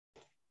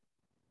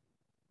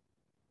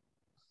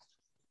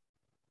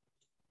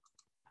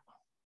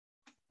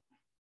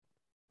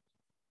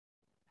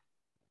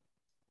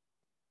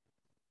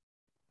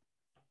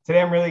Today,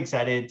 I'm really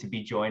excited to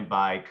be joined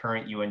by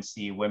current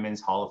UNC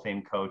Women's Hall of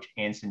Fame coach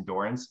Anson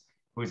Dorrance,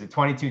 who is a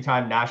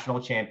 22-time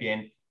national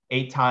champion,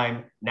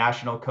 8-time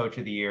National Coach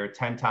of the Year,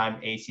 10-time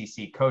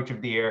ACC Coach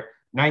of the Year,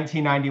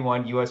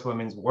 1991 U.S.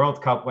 Women's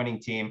World Cup winning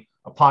team,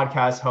 a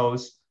podcast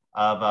host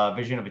of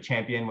Vision of a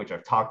Champion, which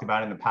I've talked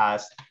about in the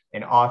past,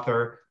 an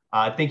author.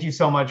 Thank you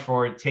so much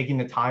for taking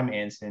the time,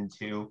 Anson,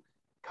 to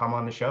come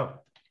on the show.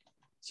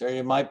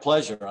 Sir, my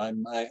pleasure.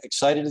 I'm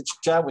excited to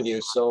chat with you.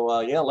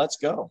 So yeah, let's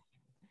go.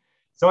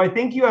 So I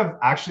think you have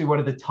actually one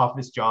of the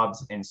toughest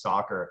jobs in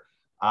soccer.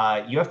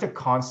 You have to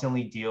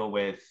constantly deal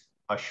with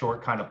a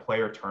short kind of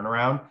player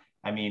turnaround.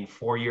 I mean,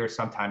 4 years,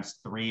 sometimes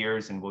 3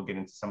 years, and we'll get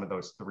into some of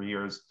those 3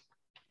 years.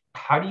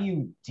 How do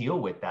you deal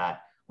with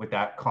that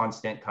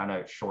constant kind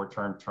of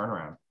short-term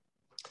turnaround?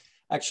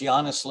 Actually,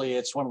 honestly,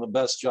 it's one of the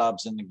best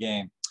jobs in the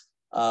game.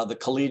 The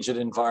collegiate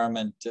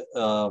environment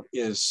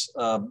is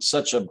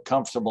such a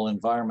comfortable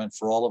environment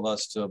for all of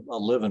us to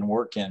live and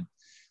work in.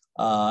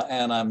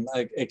 And I'm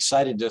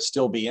excited to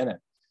still be in it.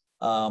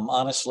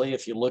 Honestly,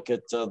 if you look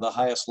at the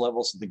highest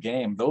levels of the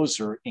game, those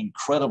are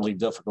incredibly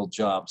difficult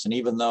jobs. And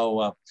even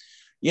though,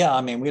 yeah,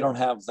 I mean, we don't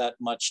have that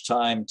much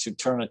time to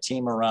turn a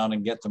team around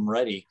and get them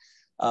ready.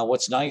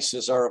 What's nice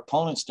is our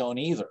opponents don't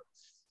either.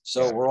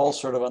 So we're all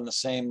sort of on the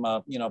same,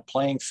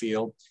 playing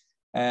field.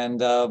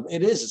 And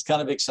it's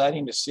kind of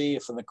exciting to see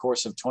if in the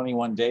course of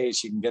 21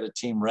 days, you can get a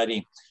team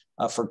ready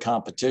for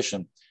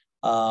competition.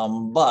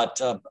 But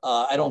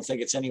I don't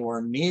think it's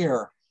anywhere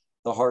near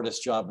the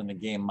hardest job in the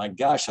game. My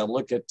gosh, I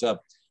look at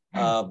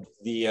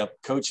the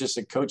coaches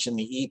that coach in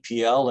the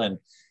EPL, and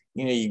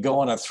you go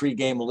on a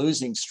 3-game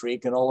losing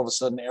streak, and all of a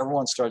sudden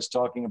everyone starts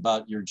talking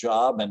about your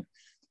job and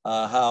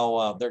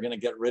how they're going to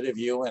get rid of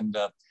you, and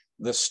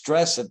the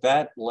stress at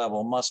that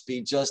level must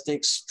be just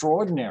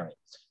extraordinary.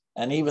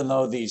 And even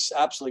though these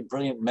absolutely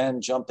brilliant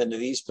men jump into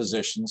these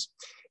positions,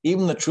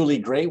 even the truly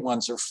great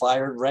ones are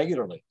fired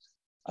regularly.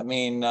 I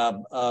mean,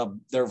 there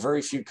are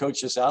very few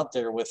coaches out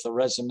there with the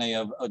resume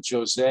of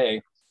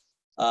Jose,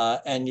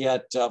 and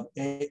yet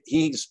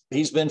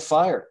he's been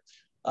fired.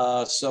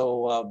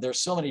 So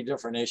there's so many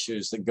different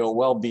issues that go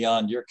well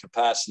beyond your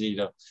capacity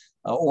to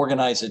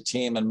organize a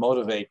team and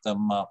motivate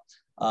them,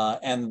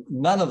 and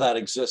none of that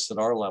exists at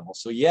our level.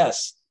 So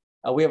yes,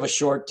 we have a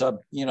short,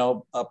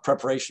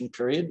 preparation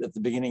period at the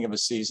beginning of a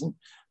season,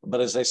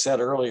 but as I said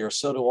earlier,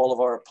 so do all of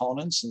our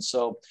opponents, and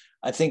so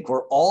I think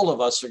all of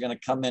us are going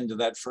to come into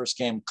that first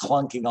game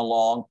clunking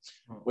along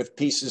with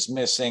pieces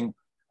missing,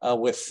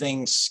 with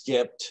things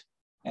skipped,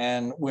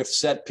 and with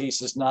set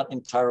pieces not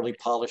entirely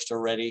polished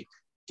already,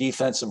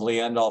 defensively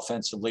and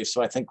offensively.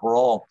 So I think we're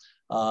all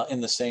in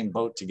the same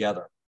boat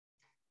together.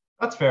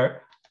 That's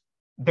fair.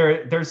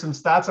 There's some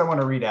stats I want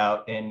to read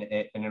out, and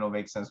it'll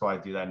make sense why I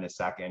do that in a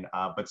second,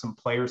 but some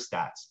player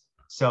stats.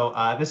 So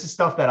this is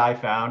stuff that I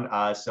found.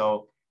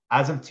 So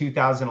as of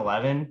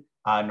 2011,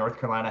 North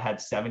Carolina had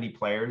 70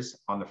 players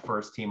on the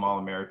first team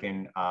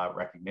All-American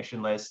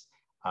recognition list,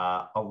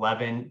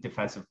 11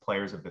 defensive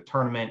players of the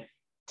tournament,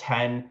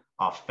 10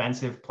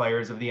 offensive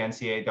players of the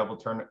NCAA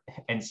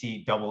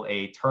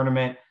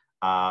tournament,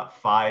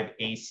 5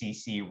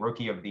 ACC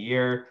Rookie of the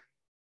Year,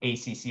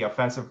 ACC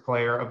Offensive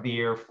Player of the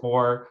Year,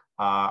 4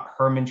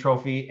 Herman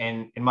Trophy.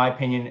 And in my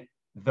opinion,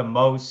 the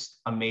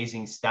most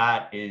amazing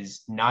stat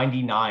is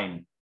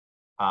 99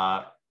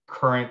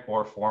 current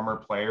or former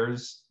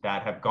players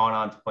that have gone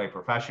on to play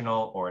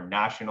professional or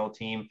national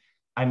team.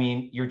 I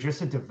mean, you're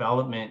just a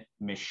development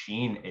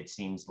machine, it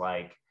seems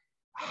like.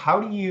 How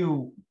do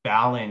you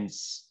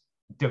balance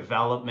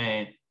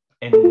development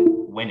and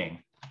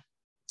winning?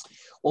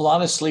 Well,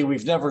 honestly,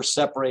 we've never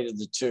separated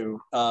the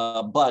two,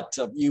 but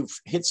you've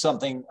hit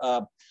something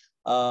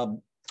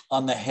on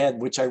the head,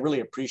 which I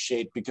really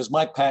appreciate, because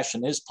my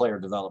passion is player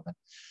development.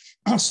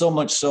 So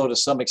much so, to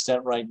some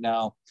extent right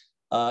now,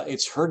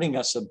 it's hurting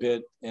us a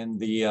bit in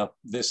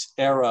this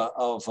era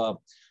of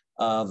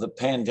the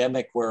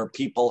pandemic, where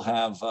people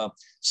have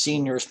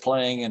seniors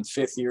playing and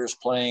 5th years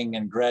playing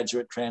and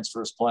graduate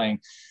transfers playing,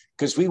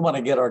 because we want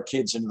to get our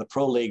kids into the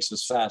pro leagues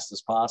as fast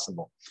as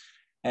possible.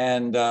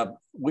 And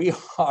we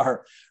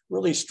are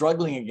really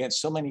struggling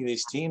against so many of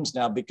these teams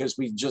now, because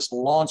we just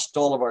launched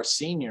all of our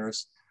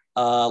seniors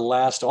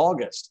last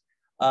August.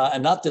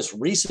 And not this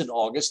recent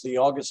August, the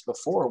August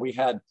before. We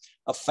had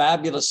a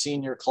fabulous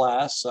senior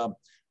class.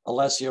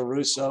 Alessia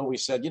Russo, we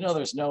said,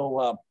 there's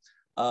no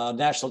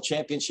national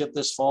championship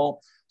this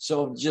fall,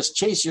 so just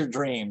chase your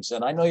dreams.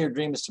 And I know your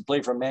dream is to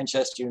play for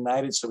Manchester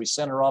United, so we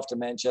sent her off to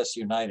Manchester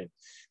United.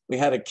 We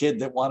had a kid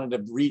that wanted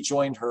to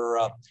rejoin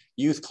her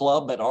youth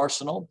club at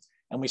Arsenal,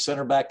 and we sent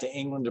her back to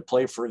England to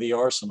play for the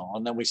Arsenal.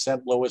 And then we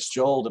sent Lois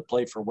Joel to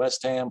play for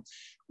West Ham.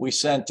 We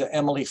sent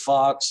Emily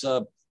Fox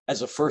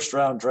as a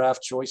first-round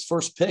draft choice,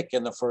 first pick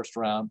in the first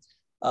round,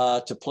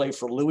 to play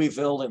for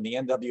Louisville in the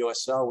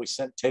NWSL. We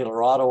sent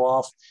Taylor Otto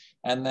off,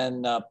 and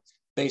then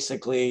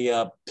basically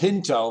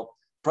Pinto,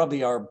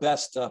 probably our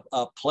best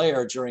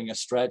player during a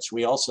stretch,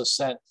 we also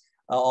sent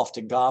off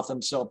to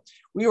Gotham. So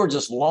we were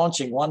just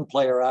launching one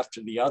player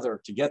after the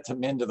other to get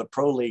them into the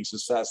pro leagues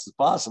as fast as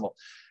possible.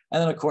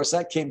 And then, of course,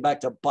 that came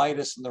back to bite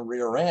us in the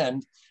rear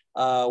end.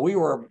 We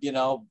were,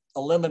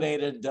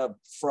 eliminated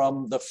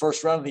from the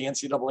first round of the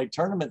NCAA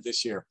tournament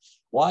this year.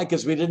 Why?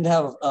 Because we didn't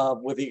have,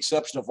 with the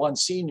exception of one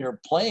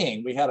senior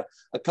playing, we had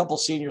a couple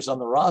seniors on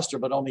the roster,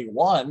 but only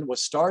one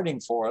was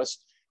starting for us.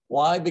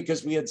 Why?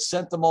 Because we had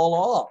sent them all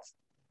off.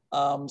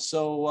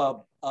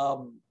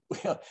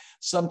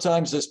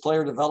 Sometimes this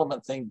player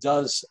development thing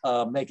does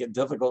make it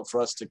difficult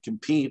for us to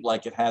compete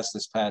like it has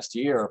this past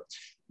year.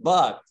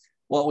 But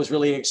what was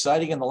really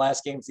exciting in the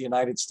last game for the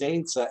United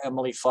States,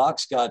 Emily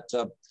Fox got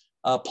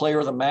player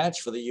of the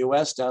match for the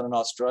U.S. down in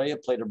Australia,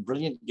 played a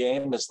brilliant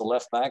game as the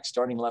left back,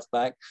 starting left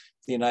back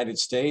for the United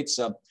States.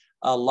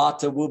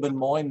 Lotte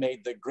Wubben-Moy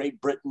made the Great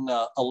Britain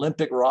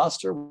Olympic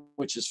roster,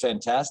 which is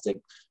fantastic.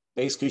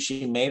 Basically,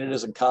 she made it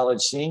as a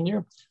college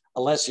senior.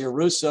 Alessia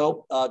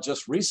Russo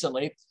just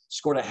recently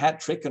scored a hat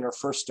trick in her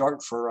first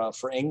start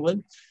for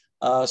England.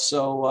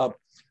 So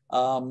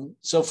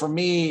for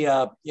me,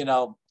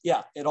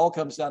 it all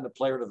comes down to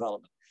player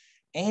development.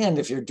 And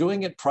if you're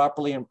doing it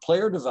properly in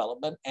player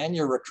development and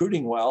you're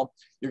recruiting well,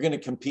 you're going to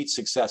compete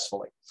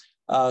successfully.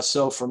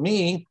 So for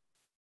me,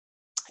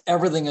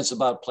 everything is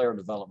about player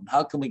development.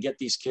 How can we get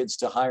these kids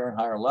to higher and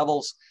higher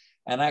levels?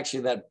 And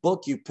actually that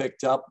book you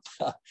picked up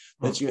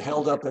that you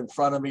held up in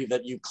front of me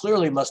that you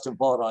clearly must have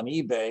bought on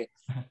eBay,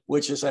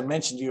 which, as I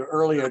mentioned to you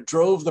earlier,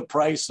 drove the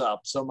price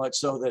up so much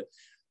so that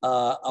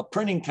a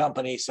printing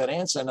company said,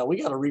 Anson, no,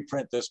 we got to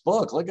reprint this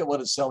book. Look at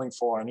what it's selling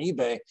for on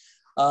eBay.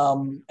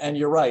 And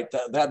you're right,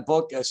 that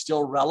book is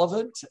still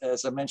relevant.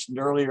 As I mentioned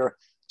earlier,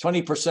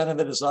 20% of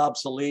it is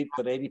obsolete,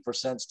 but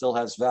 80% still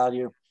has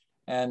value.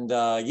 And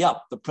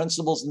the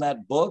principles in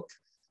that book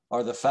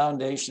are the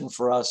foundation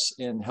for us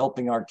in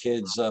helping our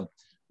kids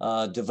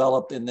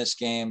develop in this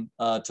game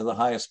to the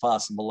highest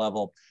possible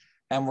level.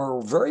 And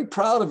we're very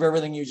proud of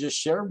everything you just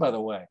shared, by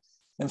the way.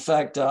 In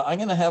fact, I'm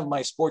going to have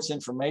my sports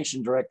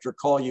information director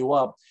call you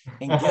up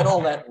and get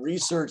all that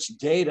research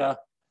data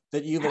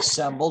that you've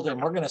assembled,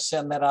 and we're going to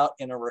send that out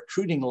in a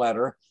recruiting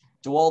letter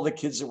to all the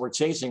kids that we're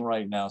chasing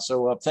right now.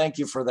 So thank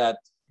you for that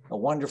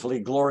wonderfully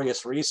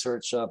glorious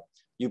research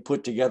you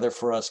put together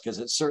for us, because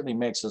it certainly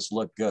makes us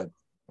look good.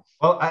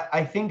 Well,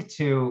 I think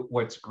too,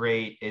 what's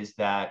great is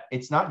that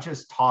it's not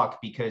just talk,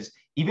 because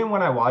even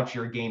when I watch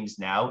your games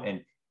now,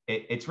 and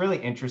it's really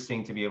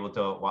interesting to be able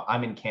to, well,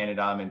 I'm in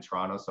Canada, I'm in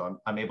Toronto, so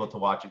I'm able to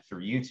watch it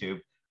through YouTube.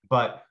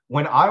 But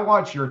when I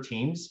watch your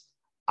teams,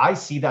 I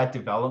see that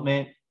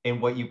development in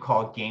what you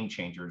call game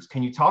changers.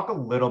 Can you talk a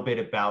little bit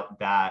about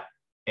that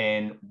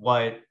and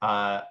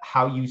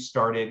how you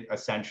started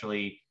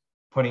essentially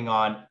putting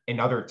on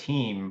another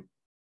team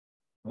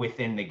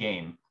within the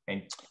game?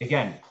 And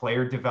again,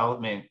 player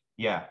development.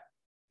 Yeah.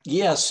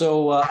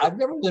 So I've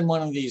never been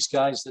one of these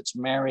guys that's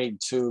married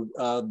to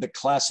the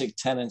classic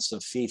tenets of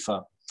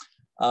FIFA.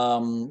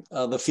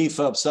 The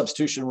FIFA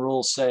substitution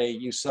rules say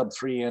you sub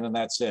 3 in and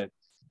that's it.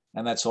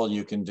 And that's all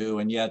you can do.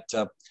 And yet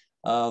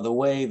the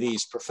way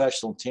these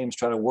professional teams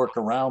try to work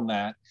around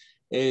that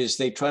is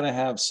they try to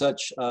have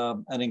such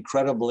an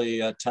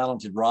incredibly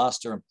talented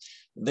roster.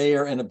 They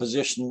are in a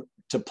position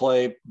to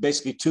play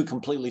basically two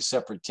completely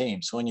separate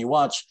teams. So when you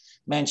watch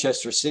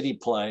Manchester City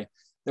play,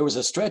 there was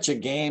a stretch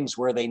of games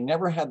where they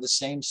never had the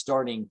same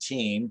starting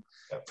team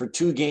for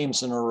 2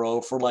 games in a row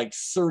for like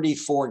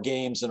 34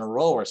 games in a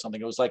row or something.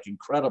 It was like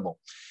incredible.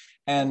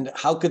 And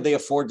how could they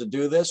afford to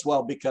do this?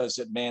 Well, because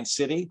at Man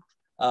City,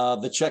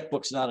 the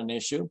checkbook's not an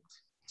issue.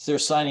 So they're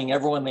signing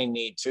everyone they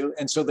need to.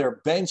 And so their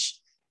bench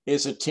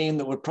is a team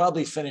that would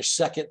probably finish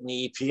second in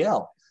the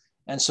EPL.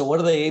 And so what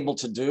are they able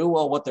to do?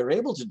 Well, what they're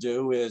able to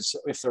do is,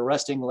 if they're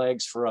resting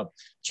legs for a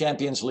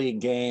Champions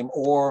League game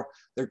or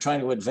they're trying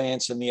to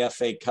advance in the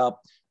FA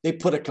Cup, they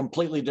put a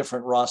completely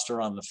different roster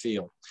on the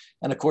field.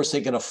 And of course,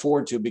 they can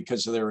afford to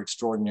because of their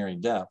extraordinary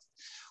depth.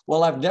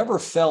 Well, I've never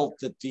felt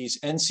that these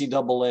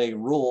NCAA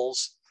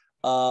rules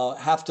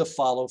have to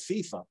follow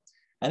FIFA.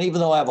 And even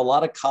though I have a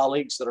lot of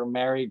colleagues that are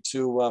married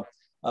to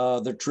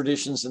the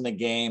traditions in the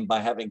game by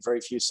having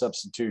very few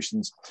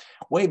substitutions,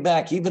 way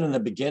back, even in the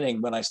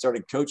beginning when I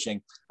started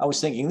coaching, I was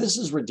thinking, this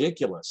is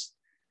ridiculous.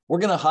 We're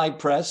going to high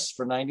press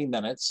for 90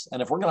 minutes.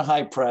 And if we're going to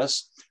high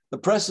press, the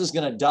press is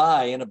going to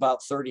die in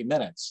about 30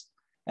 minutes.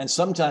 And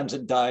sometimes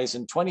it dies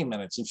in 20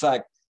 minutes. In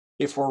fact,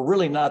 if we're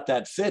really not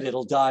that fit,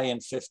 it'll die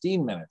in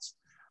 15 minutes.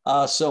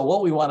 So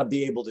what we want to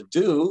be able to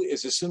do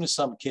is, as soon as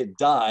some kid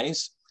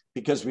dies,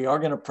 because we are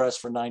going to press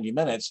for 90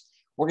 minutes,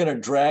 we're going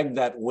to drag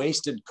that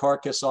wasted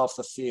carcass off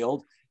the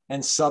field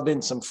and sub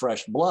in some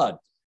fresh blood,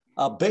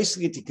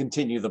 basically to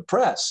continue the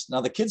press. Now,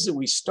 the kids that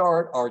we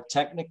start are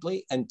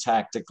technically and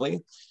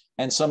tactically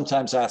and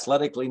sometimes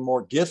athletically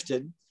more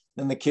gifted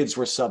than the kids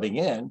we're subbing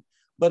in.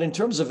 But in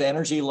terms of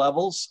energy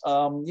levels,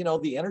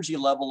 the energy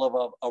level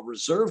of a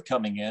reserve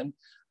coming in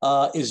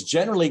is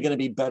generally going to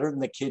be better than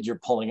the kid you're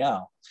pulling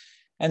out.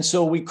 And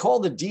so we call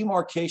the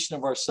demarcation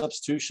of our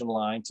substitution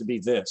line to be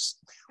this: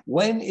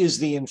 when is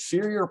the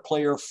inferior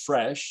player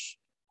fresh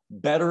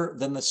better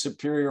than the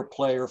superior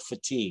player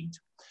fatigued?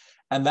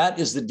 And that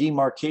is the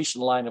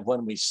demarcation line of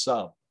when we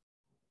sub.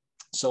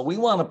 So we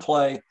want to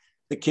play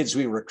the kids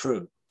we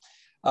recruit.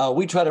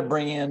 We try to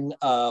bring in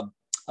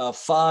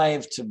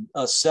 5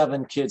 to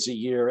 7 kids a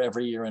year,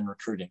 every year in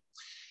recruiting.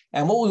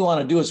 And what we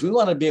want to do is we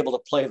want to be able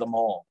to play them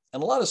all.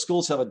 And a lot of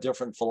schools have a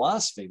different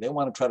philosophy. They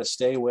want to try to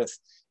stay with,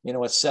 you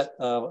know,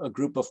 a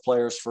group of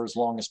players for as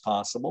long as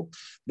possible.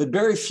 But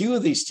very few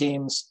of these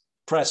teams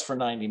press for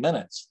 90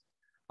 minutes.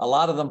 A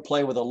lot of them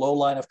play with a low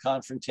line of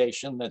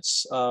confrontation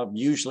that's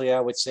usually, I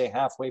would say,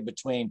 halfway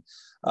between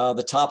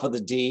the top of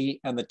the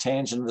D and the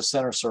tangent of the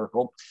center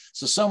circle.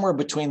 So somewhere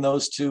between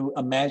those two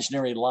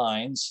imaginary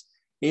lines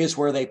is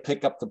where they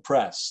pick up the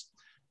press.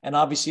 And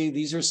obviously,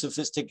 these are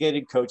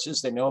sophisticated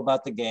coaches. They know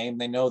about the game.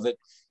 They know that,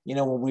 you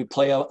know, when we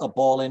play a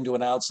ball into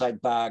an outside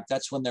back,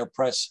 that's when their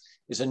press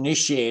is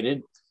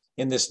initiated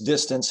in this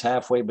distance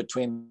halfway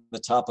between the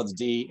top of the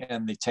D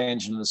and the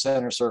tangent of the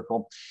center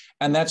circle.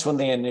 And that's when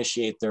they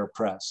initiate their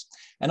press.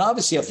 And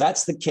obviously, if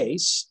that's the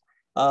case,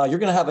 you're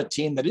going to have a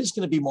team that is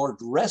going to be more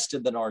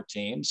rested than our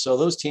team. So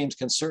those teams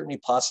can certainly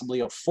possibly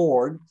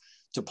afford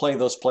to play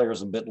those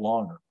players a bit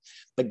longer.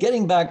 But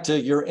getting back to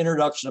your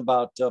introduction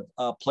about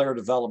player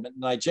development,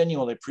 and I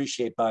genuinely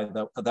appreciate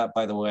that,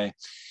 by the way,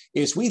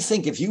 is we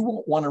think if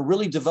you want to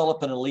really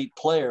develop an elite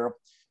player,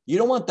 you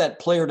don't want that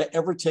player to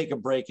ever take a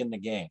break in the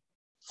game.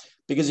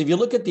 Because if you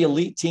look at the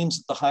elite teams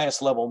at the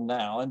highest level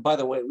now, and by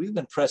the way, we've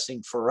been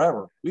pressing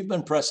forever. We've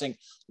been pressing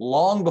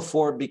long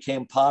before it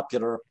became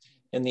popular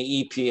in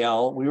the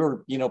EPL. We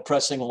were, you know,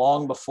 pressing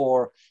long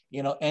before,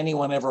 you know,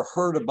 anyone ever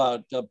heard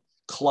about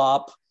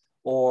Klopp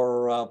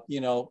or,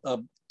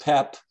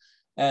 Pep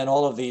and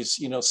all of these,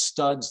 you know,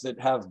 studs that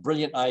have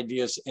brilliant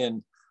ideas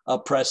in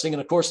pressing.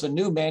 And of course, the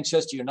new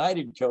Manchester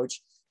United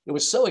coach, it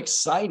was so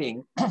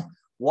exciting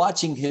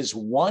watching his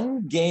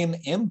one game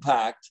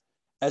impact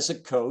as a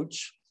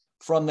coach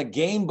from the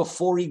game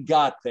before he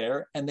got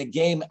there and the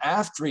game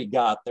after he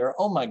got there.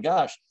 Oh my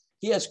gosh,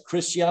 he has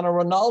Cristiano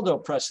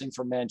Ronaldo pressing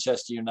for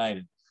Manchester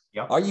United.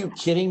 Yep. Are you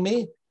kidding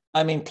me?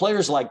 I mean,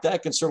 players like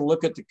that can sort of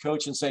look at the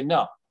coach and say,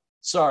 no,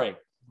 sorry,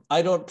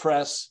 I don't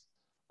press.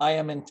 I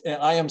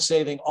am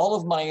saving all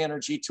of my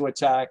energy to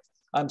attack.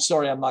 I'm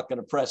sorry, I'm not going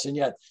to press. And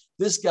yet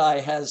this guy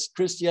has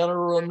Cristiano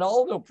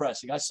Ronaldo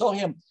pressing. I saw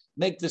him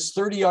make this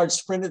 30-yard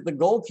sprint at the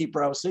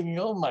goalkeeper. I was thinking,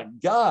 oh my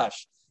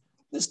gosh,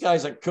 this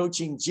guy's a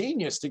coaching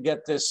genius to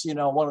get this, you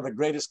know, one of the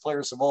greatest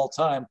players of all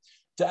time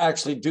to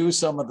actually do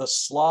some of the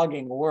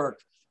slogging work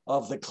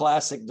of the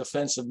classic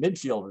defensive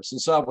midfielders. And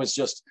so I was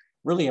just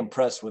really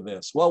impressed with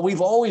this. Well,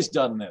 we've always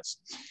done this.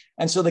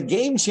 And so the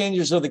game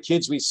changers are the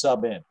kids we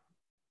sub in.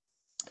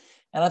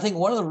 And I think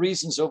one of the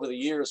reasons over the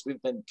years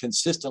we've been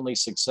consistently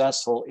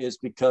successful is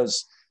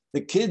because the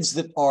kids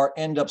that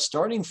end up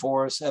starting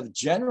for us have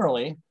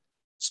generally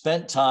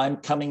spent time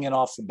coming in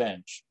off the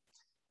bench.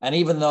 And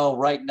even though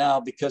right now,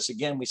 because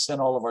again, we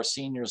sent all of our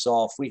seniors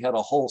off, we had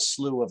a whole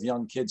slew of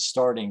young kids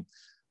starting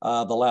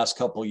the last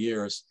couple of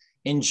years.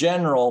 In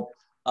general,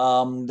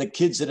 the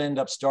kids that end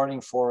up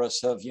starting for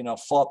us have, you know,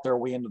 fought their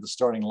way into the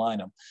starting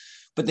lineup.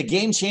 But the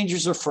game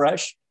changers are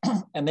fresh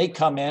and they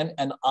come in.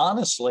 And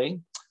honestly,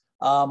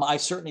 I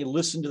certainly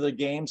listen to the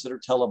games that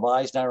are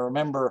televised. And I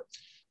remember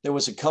there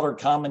was a color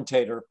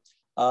commentator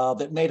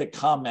that made a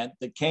comment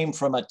that came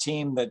from a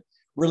team that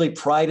really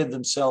prided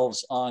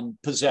themselves on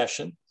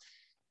possession.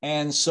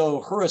 And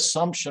so her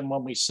assumption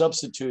when we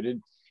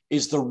substituted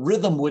is the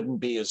rhythm wouldn't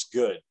be as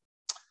good.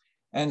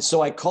 And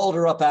so I called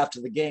her up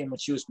after the game when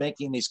she was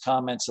making these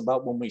comments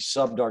about when we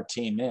subbed our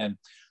team in.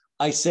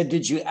 I said,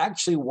 did you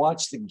actually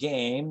watch the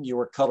game you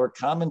were color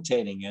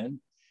commentating in?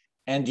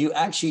 And do you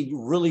actually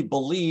really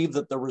believe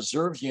that the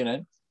reserve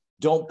unit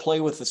don't play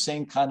with the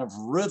same kind of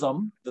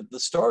rhythm that the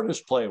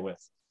starters play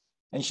with?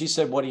 And she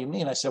said, what do you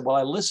mean? I said, well,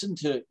 I listened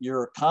to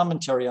your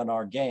commentary on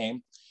our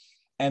game.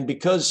 And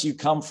because you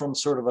come from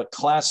sort of a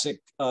classic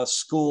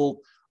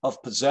school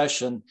of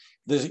possession,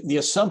 the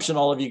assumption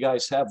all of you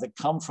guys have that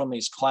come from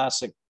these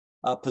classic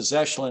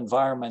possessional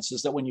environments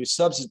is that when you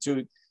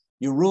substitute,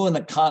 you ruin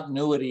the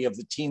continuity of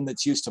the team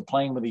that's used to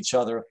playing with each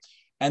other,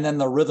 and then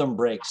the rhythm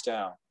breaks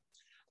down.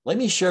 Let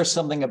me share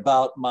something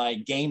about my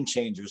game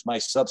changers, my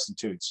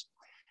substitutes.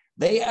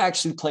 They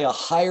actually play a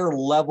higher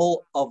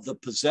level of the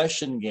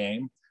possession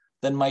game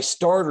than my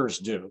starters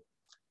do.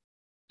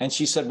 And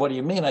she said, what do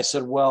you mean? I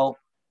said, well,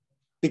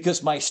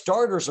 because my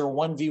starters are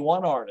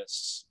 1v1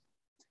 artists.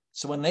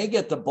 So when they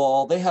get the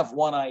ball, they have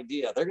one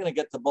idea. They're going to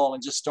get the ball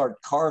and just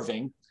start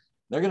carving.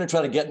 They're going to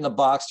try to get in the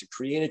box to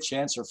create a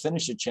chance or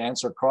finish a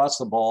chance or cross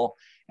the ball.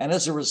 And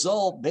as a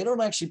result, they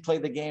don't actually play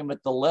the game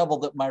at the level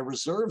that my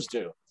reserves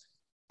do,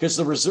 because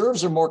the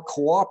reserves are more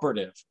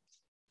cooperative,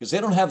 because they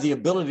don't have the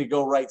ability to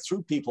go right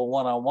through people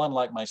one-on-one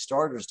like my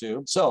starters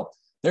do. So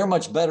they're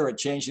much better at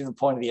changing the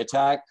point of the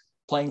attack,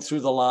 playing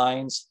through the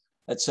lines,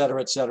 et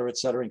cetera,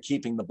 and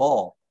keeping the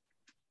ball.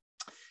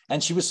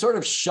 And she was sort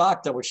of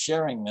shocked I was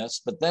sharing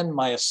this, but then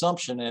my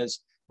assumption is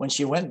when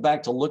she went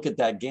back to look at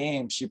that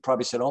game, she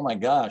probably said, oh my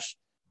gosh,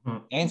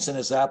 Anson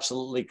is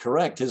absolutely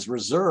correct. His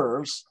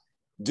reserves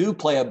do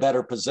play a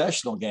better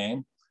possessional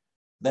game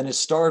than his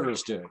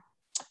starters do.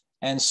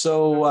 And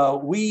so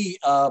we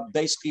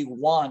basically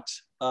want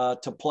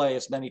to play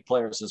as many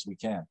players as we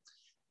can.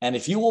 And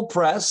if you will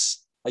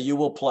press you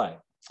will play.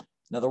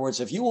 In other words,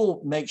 if you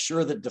will make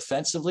sure that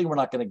defensively we're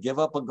not going to give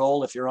up a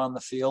goal if you're on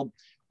the field,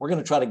 we're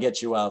going to try to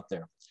get you out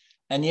there.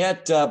 And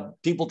yet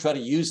people try to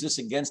use this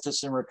against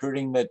us in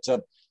recruiting, that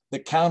the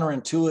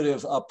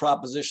counterintuitive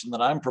proposition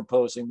that I'm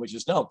proposing, which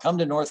is no, come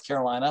to North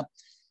Carolina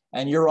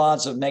and your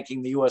odds of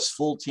making the U.S.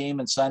 full team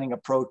and signing a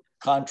pro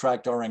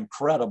contract are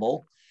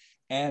incredible.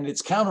 And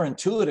it's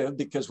counterintuitive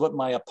because what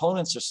my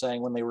opponents are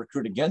saying when they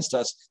recruit against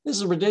us, this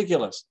is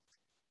ridiculous.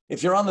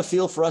 If you're on the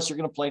field for us, you're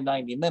going to play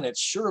 90 minutes.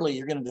 Surely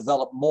you're going to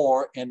develop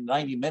more in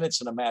 90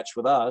 minutes in a match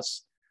with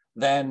us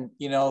than,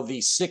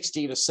 the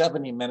 60 to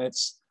 70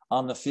 minutes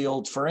on the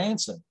field for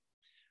Anson.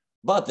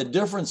 But the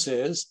difference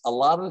is a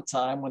lot of the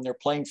time when they're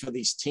playing for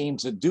these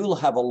teams that do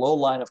have a low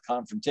line of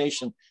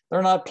confrontation,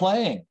 they're not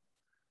playing.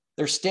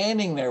 They're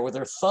standing there with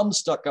their thumb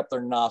stuck up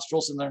their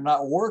nostrils and they're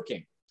not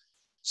working.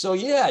 So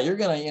yeah, you're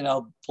going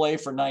to, play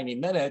for 90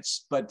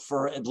 minutes, but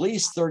for at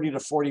least 30 to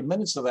 40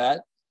 minutes of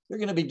that, you're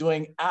going to be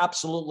doing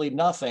absolutely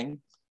nothing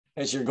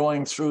as you're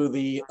going through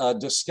the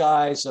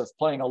disguise of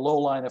playing a low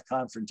line of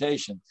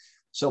confrontation.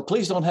 So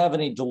please don't have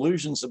any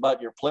delusions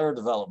about your player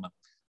development,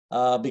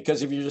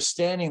 because if you're just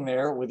standing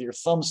there with your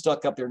thumb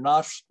stuck up your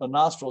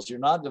nostrils, you're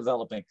not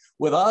developing.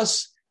 With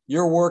us,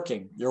 you're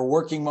working. You're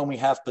working when we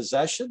have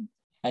possession,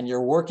 and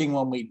you're working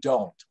when we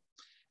don't.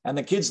 And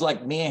the kids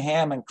like Mia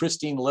Hamm and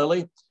Christine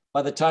Lilly,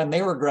 by the time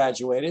they were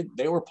graduated,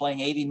 they were playing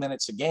 80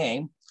 minutes a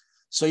game.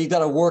 So you got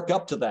to work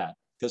up to that.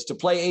 Because to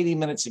play 80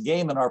 minutes a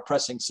game in our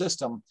pressing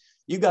system,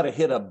 you got to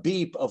hit a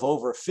beep of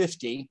over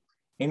 50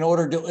 in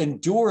order to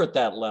endure at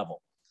that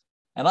level.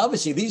 And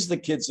obviously, these are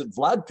the kids that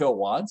Vladko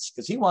wants,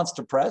 because he wants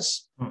to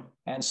press.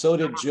 And so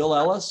did Jill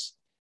Ellis.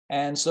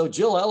 And so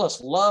Jill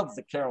Ellis loved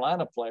the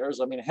Carolina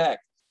players. I mean, heck,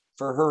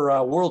 for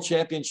her world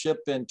championship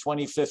in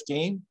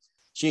 2015,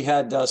 she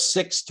had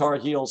 6 Tar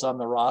Heels on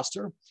the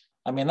roster.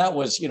 I mean, that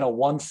was,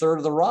 1/3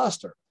 of the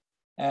roster.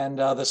 And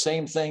the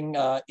same thing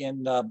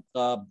in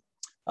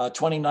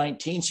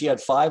 2019, she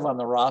had 5 on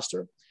the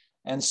roster.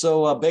 And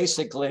so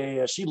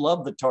basically she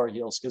loved the Tar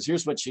Heels, because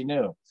here's what she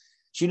knew.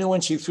 She knew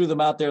when she threw them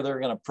out there, they were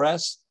going to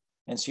press.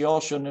 And she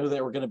also knew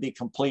they were going to be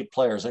complete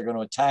players. They're going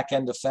to attack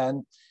and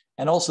defend.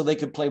 And also they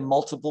could play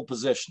multiple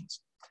positions.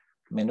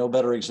 I mean, no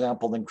better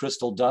example than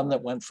Crystal Dunn,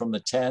 that went from the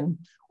 10,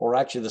 or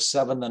actually the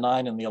 7, the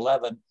 9, and the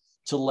 11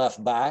 to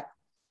left back.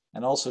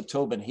 And also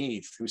Tobin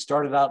Heath, who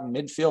started out in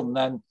midfield, and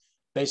then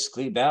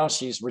basically now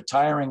she's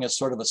retiring as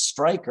sort of a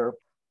striker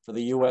for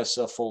the U.S.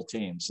 Full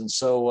teams. And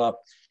so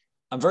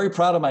I'm very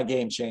proud of my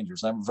game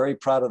changers. I'm very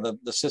proud of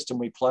the system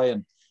we play,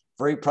 and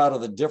very proud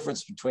of the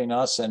difference between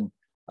us and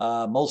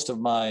most of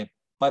my,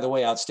 by the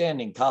way,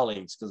 outstanding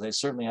colleagues, because I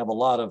certainly have a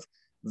lot of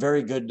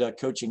very good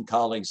coaching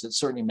colleagues that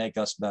certainly make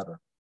us better.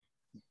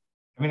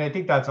 I mean, I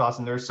think that's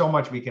awesome. There's so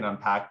much we can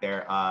unpack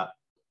there.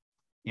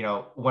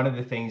 One of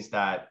the things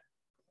that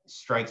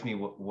strikes me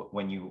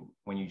when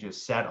you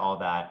just said all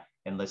that,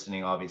 and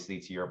listening obviously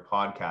to your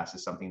podcast,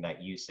 is something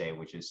that you say,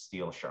 which is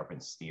steel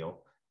sharpens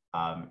steel.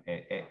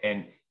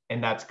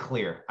 And that's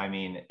clear. I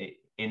mean,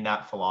 in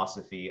that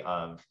philosophy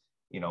of,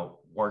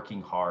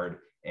 working hard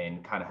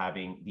and kind of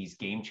having these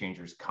game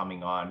changers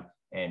coming on,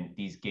 and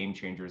these game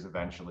changers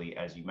eventually,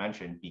 as you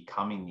mentioned,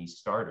 becoming these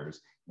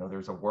starters,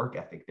 there's a work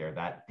ethic there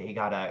that they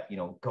gotta,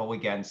 go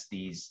against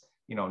these,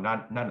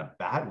 not in a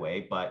bad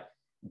way, but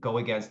go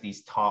against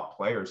these top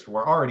players who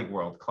are already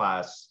world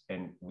class.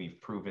 And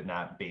we've proven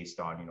that based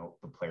on,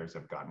 the players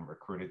have gotten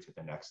recruited to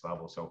the next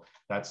level. So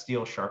that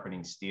steel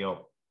sharpening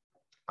steel,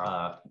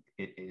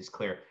 it is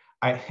clear.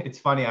 It's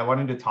funny. I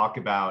wanted to talk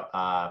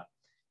about,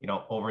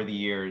 over the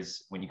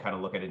years, when you kind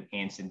of look at an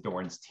Anson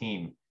Dorrance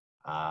team,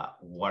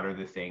 what are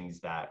the things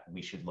that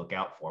we should look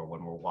out for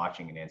when we're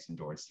watching an Anson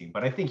Dorrance team?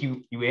 But I think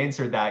you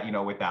answered that,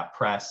 with that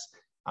press,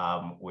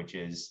 which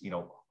is,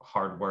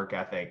 hard work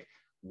ethic.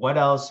 What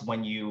else,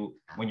 when you're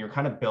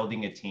kind of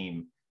building a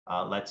team,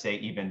 let's say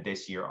even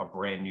this year, a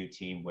brand new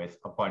team with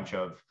a bunch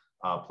of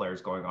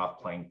players going off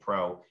playing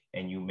pro,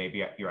 and you're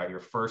at your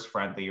first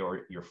friendly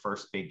or your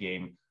first big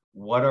game,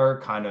 what are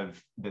kind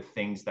of the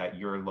things that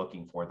you're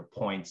looking for, the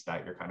points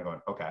that you're kind of going,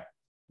 okay,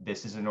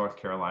 this is a North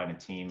Carolina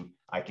team.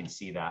 I can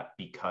see that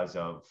because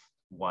of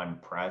one,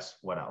 press.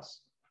 What else?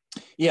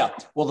 Yeah,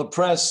 well, the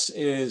press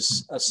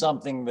is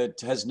something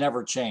that has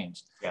never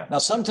changed. Yeah. Now,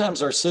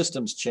 sometimes our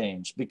systems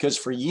change, because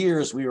for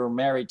years we were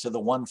married to the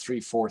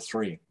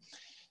 1-3-4-3.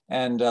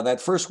 And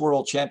that first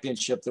world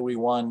championship that we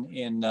won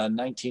in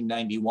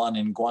 1991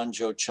 in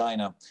Guangzhou,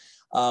 China,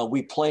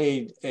 we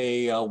played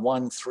a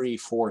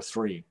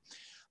 1-3-4-3.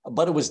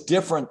 But it was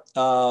different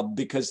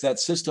because that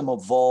system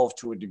evolved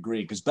to a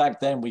degree. Because back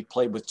then we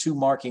played with 2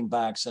 marking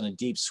backs and a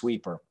deep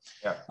sweeper.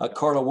 Yeah.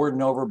 Carla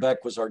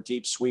Worden-Overbeck was our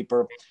deep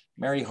sweeper.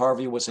 Mary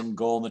Harvey was in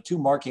goal. And the 2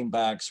 marking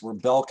backs were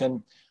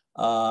Belkin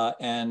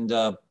and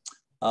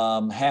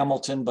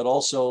Hamilton, but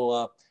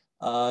also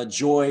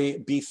Joy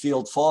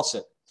Beefield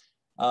Fawcett.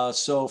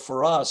 So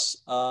for us,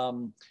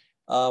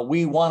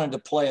 we wanted to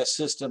play a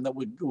system that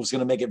was going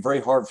to make it very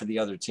hard for the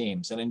other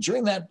teams. And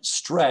during that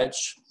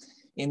stretch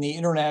in the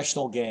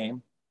international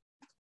game,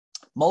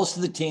 most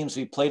of the teams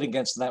we played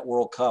against in that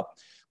World Cup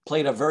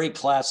played a very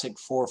classic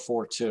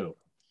 4-4-2.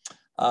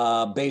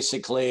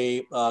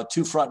 Basically,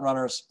 two front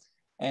runners.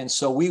 And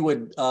so we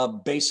would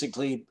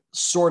basically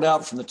sort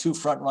out from the two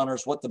front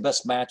runners what the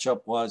best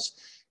matchup was.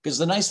 Because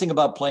the nice thing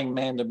about playing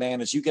man-to-man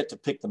is you get to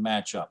pick the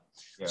matchup.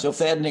 Yeah. So if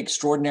they had an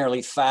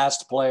extraordinarily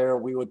fast player,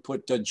 we would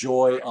put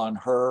Joy on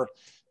her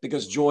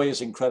because Joy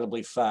is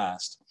incredibly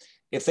fast.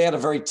 If they had a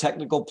very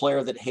technical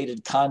player that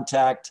hated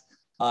contact,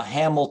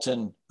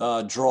 Hamilton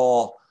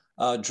drew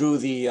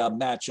the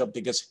matchup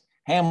because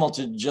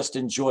Hamilton just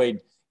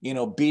enjoyed,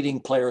 beating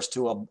players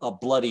to a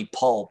bloody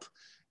pulp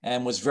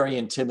and was very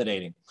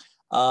intimidating.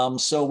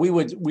 So we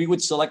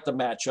would select the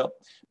matchup.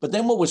 But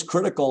then what was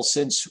critical,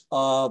 since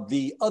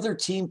the other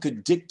team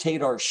could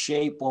dictate our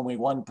shape when we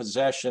won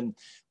possession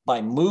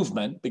by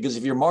movement, because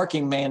if you're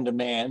marking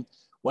man-to-man,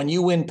 when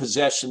you win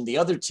possession, the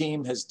other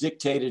team has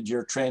dictated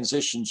your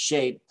transition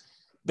shape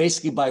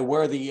basically by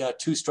where the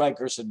two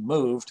strikers had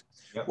moved.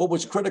 Yep. What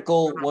was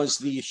critical was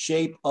the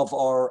shape of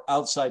our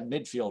outside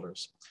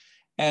midfielders.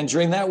 And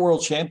during that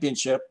World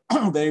Championship,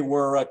 they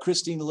were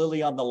Christine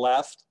Lilly on the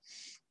left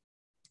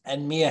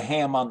and Mia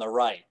Hamm on the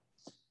right.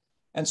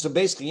 And so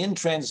basically in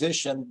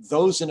transition,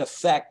 those in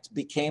effect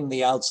became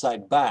the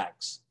outside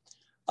backs.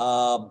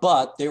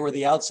 But they were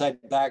the outside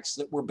backs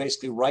that were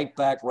basically right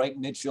back, right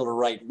midfielder,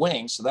 right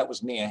wing. So that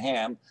was Mia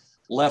Hamm,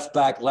 left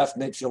back, left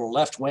midfielder,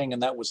 left wing,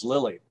 and that was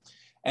Lilly.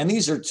 And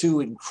these are two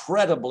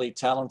incredibly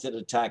talented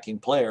attacking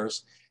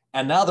players.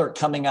 And now they're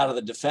coming out of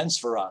the defense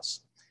for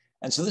us.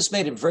 And so this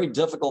made it very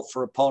difficult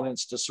for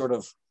opponents to sort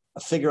of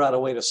figure out a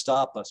way to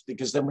stop us,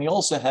 because then we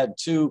also had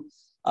two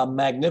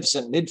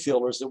magnificent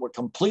midfielders that were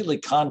completely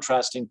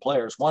contrasting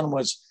players. One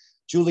was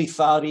Julie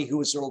Foudy, who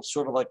was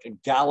sort of like a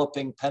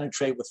galloping,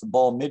 penetrate with the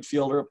ball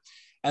midfielder.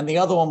 And the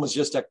other one was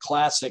just a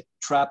classic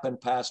trap and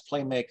pass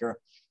playmaker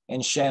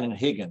in Shannon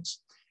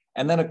Higgins.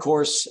 And then, of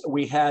course,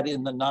 we had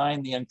in the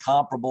 9, the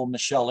incomparable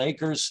Michelle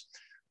Akers,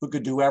 who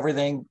could do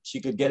everything.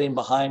 She could get in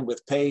behind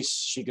with pace.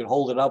 She could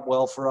hold it up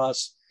well for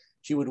us.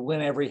 She would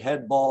win every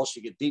head ball.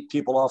 She could beat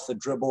people off the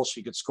dribble.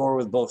 She could score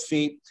with both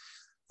feet.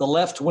 The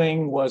left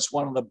wing was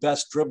one of the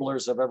best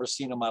dribblers I've ever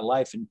seen in my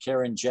life in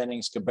Karen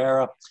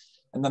Jennings-Cabrera.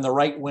 And then the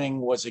right wing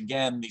was,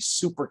 again, the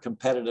super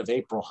competitive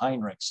April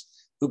Heinrichs,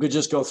 who could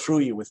just go through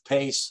you with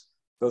pace,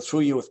 go through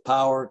you with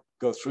power,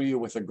 go through you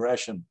with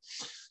aggression.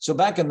 So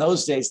back in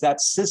those days,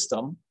 that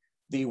system,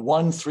 the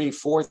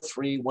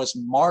 1-3-4-3, was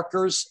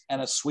markers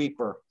and a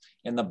sweeper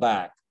in the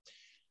back.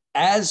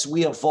 As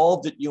we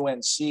evolved at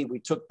UNC, we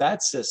took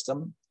that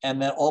system,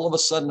 and then all of a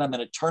sudden I'm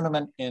in a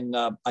tournament in,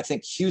 I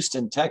think,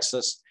 Houston,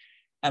 Texas,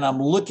 and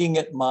I'm looking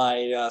at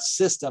my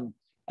system,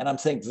 and I'm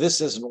thinking,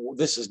 this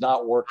is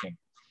not working.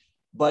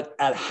 But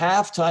at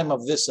halftime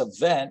of this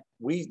event,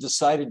 we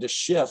decided to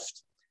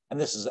shift, and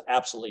this is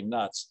absolutely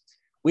nuts.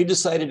 We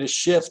decided to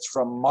shift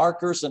from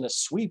markers and a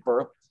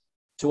sweeper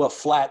to a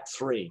flat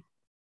 3.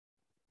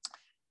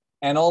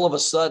 And all of a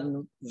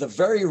sudden, the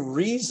very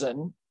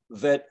reason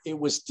that it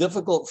was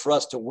difficult for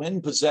us to win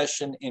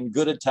possession in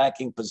good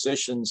attacking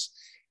positions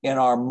in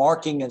our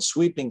marking and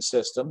sweeping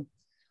system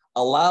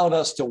allowed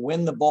us to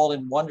win the ball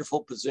in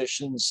wonderful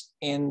positions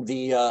in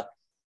the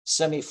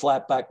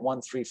semi-flat back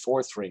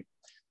 1-3-4-3.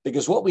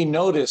 Because what we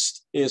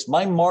noticed is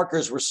my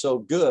markers were so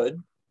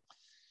good,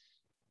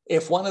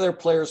 if one of their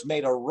players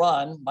made a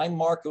run, my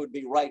marker would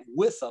be right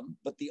with them,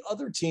 but the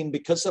other team,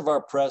 because of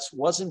our press,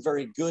 wasn't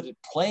very good at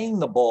playing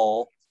the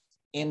ball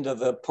into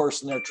the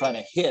person they're trying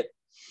to hit.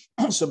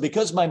 So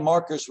because my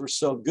markers were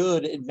so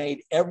good, it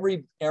made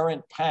every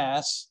errant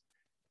pass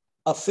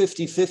a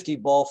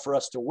 50-50 ball for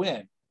us to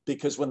win.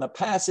 Because when the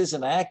pass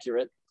isn't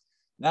accurate,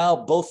 now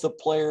both the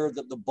player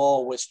that the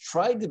ball was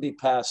tried to be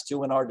passed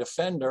to and our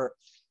defender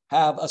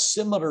have a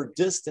similar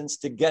distance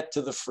to get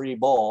to the free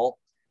ball.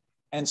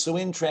 And so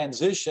in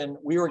transition,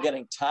 we were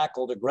getting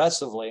tackled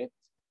aggressively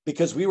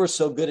because we were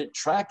so good at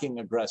tracking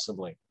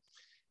aggressively.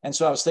 And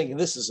so I was thinking,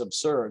 this is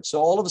absurd.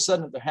 So all of a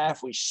sudden at the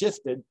half, we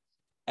shifted.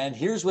 And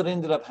here's what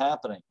ended up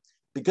happening.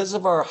 Because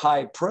of our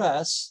high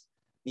press,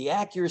 the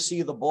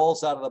accuracy of the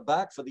balls out of the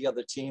back for the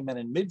other team and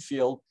in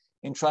midfield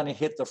in trying to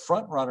hit the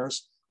front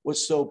runners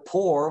was so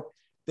poor,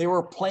 they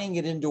were playing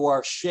it into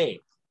our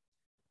shape.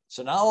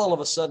 So now all of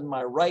a sudden,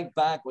 my right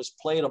back was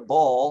played a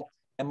ball,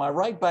 and my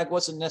right back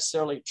wasn't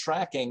necessarily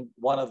tracking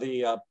one of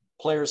the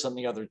players on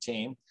the other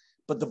team,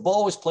 but the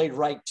ball was played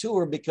right to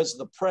her because of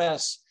the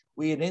press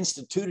we had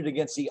instituted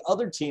against the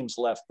other team's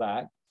left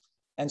back.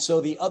 And so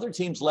the other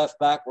team's left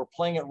back were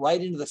playing it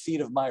right into the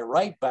feet of my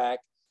right back.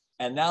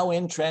 And now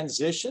in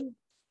transition,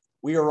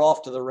 we are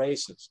off to the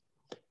races.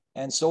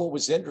 And so it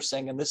was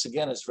interesting, and this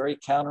again is very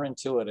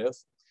counterintuitive.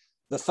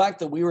 The fact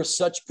that we were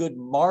such good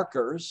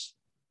markers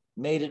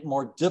made it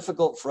more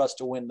difficult for us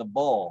to win the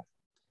ball.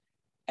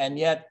 And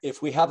yet,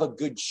 if we have a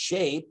good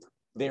shape,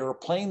 they were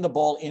playing the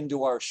ball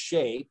into our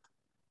shape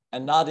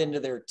and not into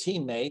their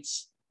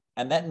teammates.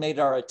 And that made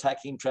our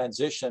attacking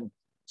transition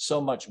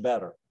so much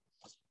better.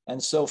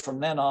 And so from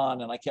then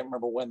on, and I can't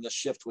remember when the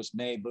shift was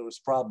made, but it was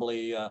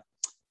probably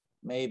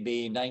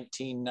maybe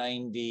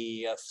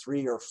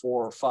 1993 or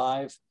 4 or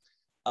 5,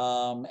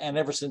 And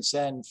ever since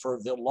then, for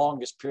the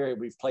longest period,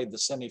 we've played the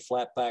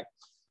semi-flat back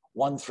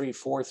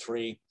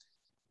 1-3-4-3.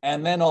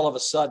 And then all of a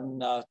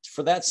sudden,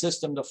 for that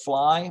system to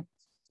fly,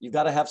 you've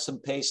got to have some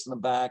pace in the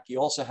back. You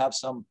also have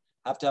to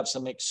have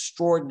some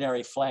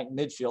extraordinary flank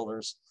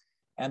midfielders.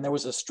 And there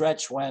was a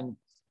stretch when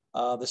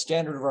the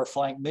standard of our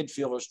flank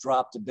midfielders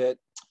dropped a bit.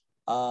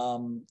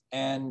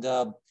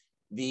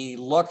 The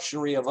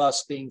luxury of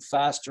us being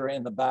faster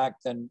in the back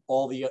than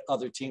all the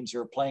other teams you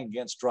were playing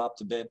against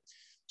dropped a bit.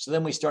 So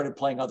then we started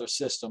playing other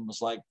systems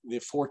like the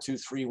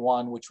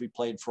 4-2-3-1, which we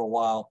played for a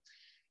while.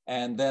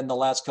 And then the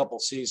last couple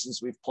of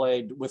seasons we've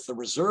played with the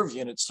reserve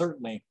unit,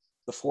 certainly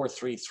the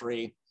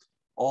 4-3-3.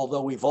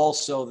 Although we've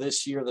also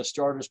this year, the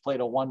starters played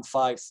a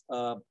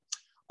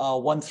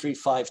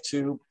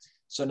 1-3-5-2.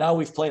 So now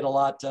we've played a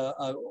lot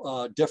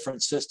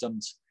different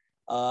systems.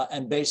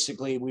 And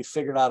basically we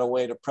figured out a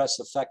way to press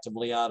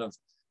effectively out of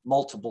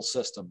multiple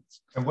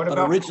systems. And what but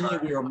about originally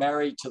we were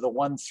married to the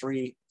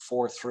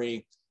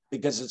 1-3-4-3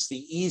 because it's the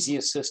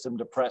easiest system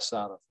to press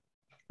out of.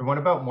 And what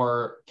about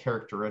more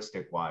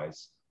characteristic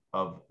wise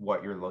of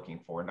what you're looking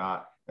for,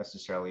 not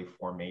necessarily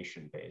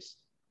formation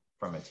based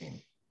from a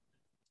team?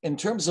 In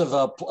terms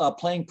of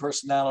playing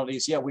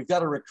personalities, yeah, we've got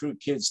to recruit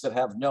kids that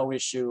have no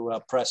issue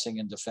pressing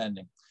and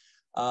defending.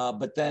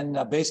 But then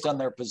based on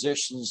their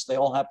positions, they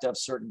all have to have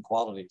certain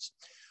qualities.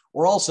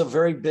 We're also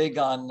very big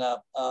on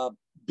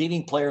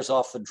beating players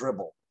off the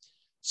dribble.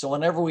 So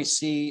whenever we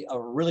see a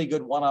really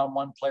good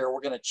one-on-one player,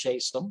 we're going to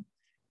chase them.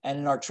 And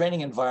in our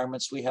training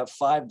environments, we have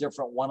 5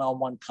 different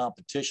one-on-one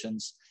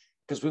competitions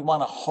because we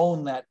want to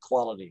hone that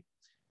quality.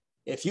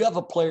 If you have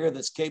a player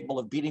that's capable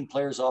of beating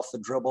players off the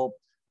dribble,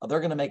 they're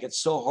going to make it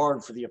so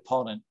hard for the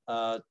opponent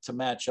to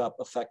match up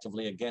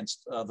effectively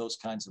against those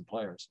kinds of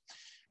players.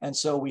 And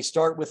so we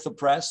start with the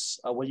press,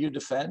 will you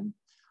defend?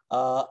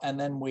 And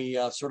then we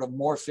sort of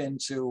morph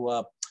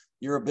into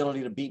your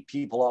ability to beat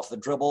people off the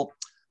dribble.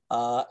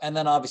 And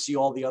then obviously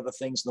all the other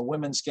things in the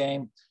women's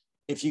game.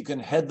 If you can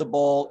head the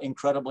ball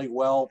incredibly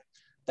well,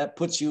 that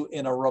puts you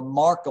in a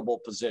remarkable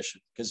position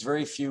because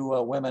very few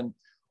women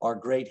are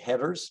great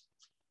headers.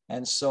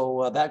 And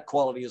so that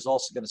quality is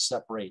also going to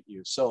separate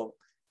you. So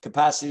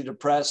capacity to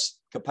press,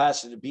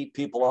 capacity to beat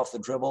people off the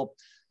dribble,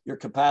 your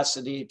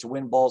capacity to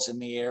win balls in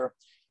the air.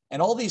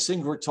 And all these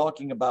things we're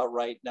talking about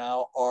right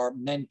now are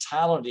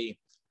mentality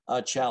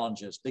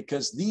challenges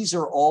because these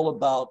are all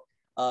about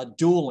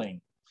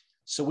dueling.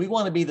 So we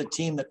want to be the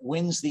team that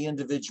wins the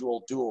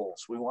individual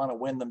duels. We want to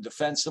win them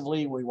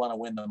defensively. We want to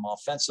win them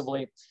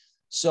offensively.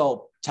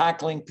 So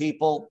tackling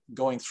people,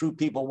 going through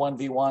people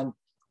 1v1,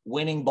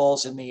 winning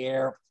balls in the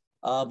air.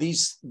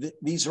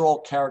 These are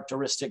all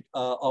characteristic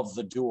of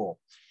the duel.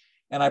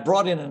 And I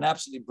brought in an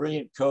absolutely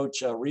brilliant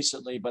coach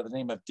recently by the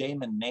name of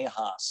Damon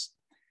Nahas.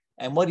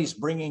 And what he's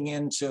bringing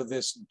into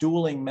this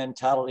dueling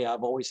mentality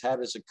I've always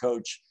had as a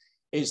coach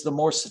is the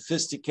more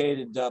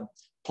sophisticated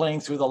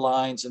playing through the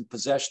lines and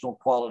possessional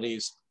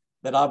qualities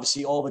that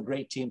obviously all the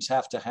great teams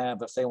have to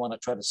have if they want to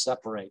try to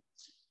separate.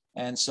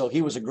 And so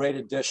he was a great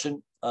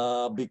addition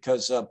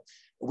because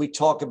we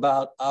talk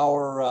about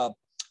our,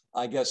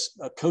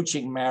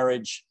 coaching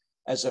marriage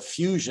as a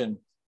fusion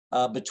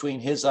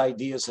between his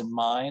ideas and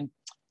mine.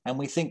 And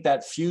we think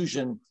that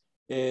fusion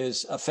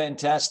is a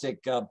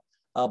fantastic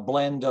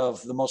blend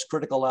of the most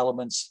critical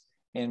elements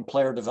in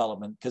player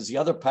development because the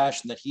other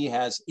passion that he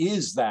has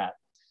is that.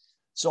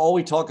 So all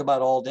we talk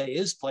about all day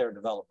is player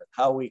development,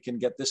 how we can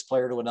get this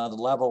player to another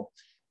level.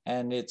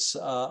 And it's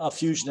a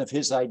fusion of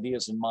his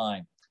ideas and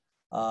mine.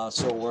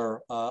 So we're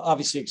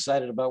obviously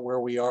excited about where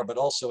we are, but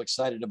also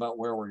excited about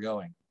where we're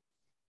going.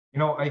 You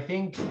know, I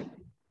think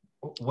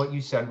what you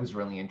said was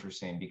really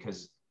interesting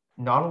because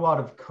not a lot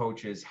of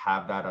coaches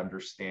have that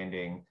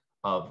understanding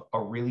of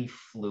a really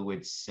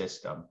fluid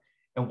system.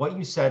 And what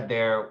you said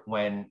there,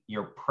 when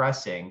you're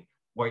pressing,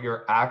 what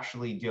you're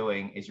actually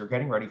doing is you're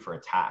getting ready for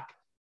attack.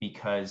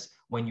 Because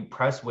when you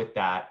press with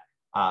that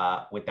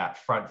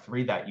front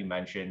 3 that you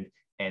mentioned,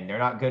 and they're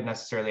not good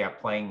necessarily at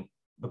playing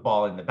the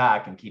ball in the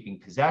back and keeping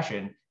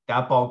possession,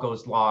 that ball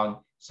goes long.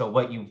 So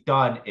what you've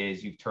done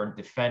is you've turned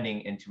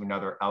defending into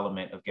another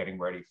element of getting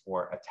ready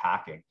for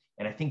attacking.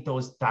 And I think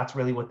that's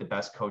really what the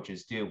best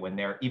coaches do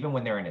even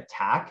when they're in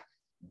attack,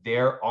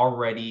 they're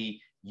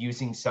already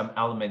using some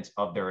elements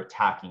of their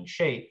attacking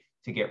shape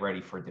to get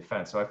ready for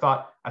defense. So I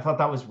thought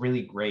that was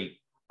really great.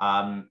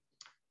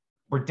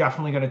 We're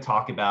definitely going to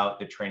talk about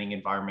the training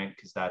environment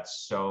because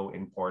that's so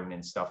important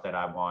and stuff that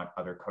I want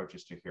other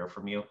coaches to hear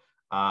from you.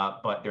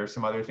 But there's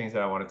some other things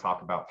that I want to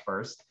talk about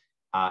first,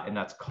 and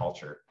that's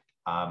culture.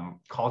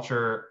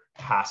 Culture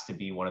has to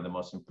be one of the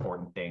most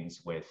important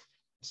things with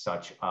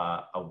such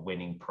a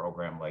winning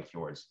program like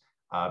yours.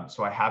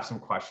 So I have some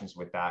questions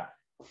with that.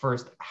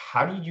 First,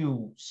 how do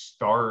you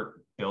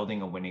start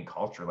building a winning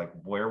culture? Like,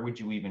 where would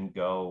you even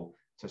go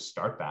to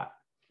start that?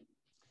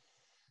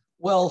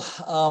 Well,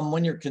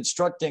 when you're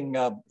constructing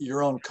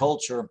your own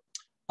culture,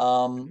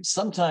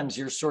 sometimes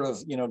you're sort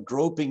of,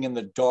 groping in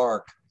the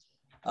dark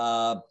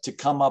to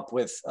come up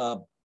with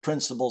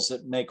principles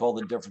that make all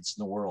the difference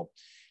in the world.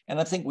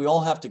 And I think we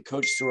all have to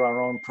coach through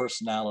our own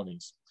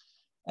personalities.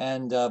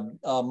 And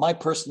my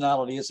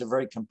personality is a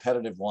very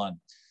competitive one.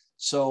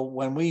 So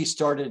when we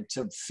started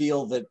to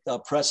feel that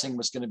pressing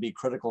was going to be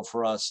critical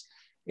for us,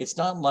 it's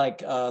not like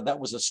that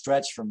was a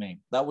stretch for me.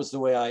 That was the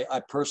way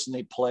I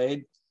personally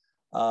played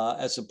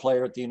as a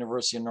player at the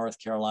University of North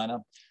Carolina,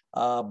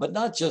 but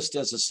not just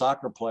as a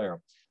soccer player.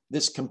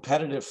 This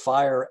competitive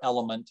fire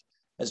element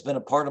has been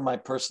a part of my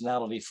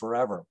personality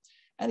forever.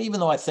 And even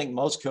though I think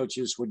most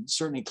coaches would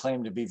certainly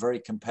claim to be very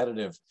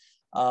competitive,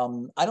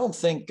 I don't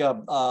think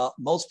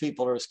most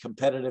people are as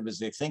competitive as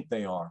they think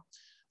they are.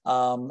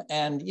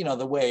 And, you know,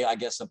 the way I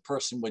guess a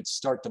person would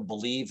start to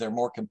believe they're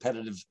more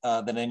competitive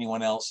than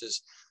anyone else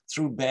is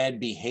through bad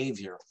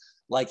behavior.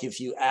 Like if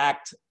you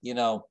act, you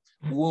know,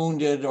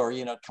 wounded or,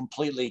 you know,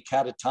 completely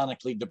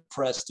catatonically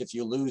depressed, if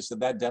you lose,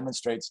 that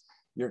demonstrates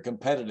you're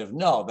competitive.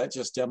 No, that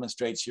just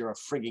demonstrates you're a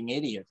frigging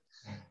idiot.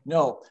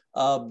 No,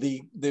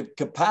 the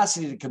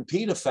capacity to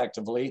compete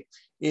effectively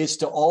is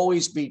to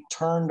always be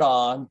turned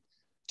on,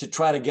 to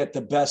try to get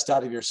the best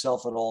out of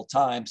yourself at all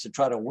times, to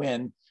try to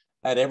win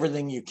at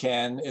everything you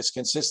can as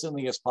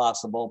consistently as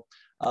possible,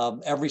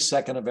 every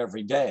second of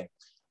every day.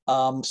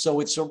 So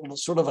it's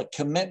sort of a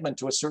commitment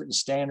to a certain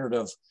standard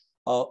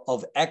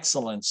of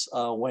excellence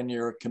when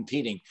you're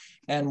competing.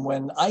 And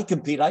when I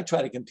compete, I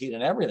try to compete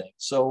in everything.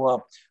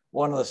 So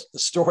one of the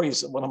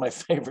stories, one of my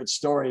favorite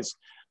stories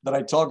that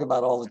I talk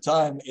about all the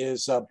time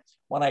is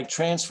when I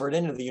transferred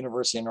into the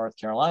University of North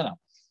Carolina,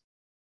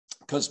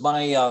 because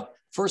my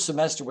first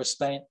semester was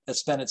spent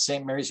at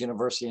St. Mary's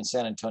University in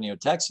San Antonio,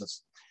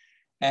 Texas.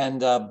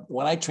 And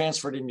when I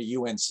transferred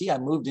into UNC, I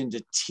moved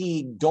into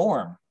Teague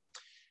Dorm.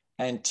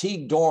 And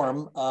Teague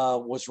Dorm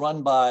was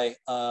run by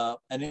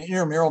an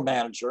intramural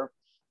manager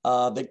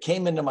that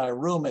came into my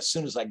room as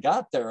soon as I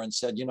got there and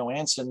said, you know,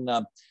 Anson,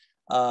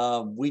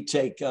 we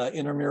take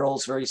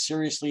intramurals very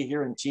seriously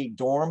here in Teague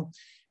Dorm.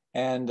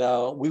 And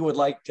we would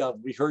like,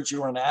 we heard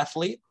you were an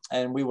athlete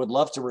and we would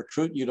love to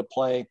recruit you to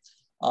play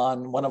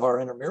on one of our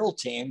intramural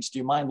teams. Do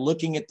you mind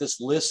looking at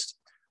this list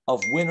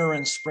of winter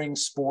and spring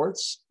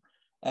sports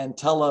and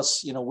tell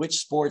us, you know, which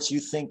sports you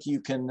think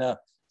you can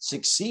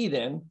succeed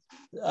in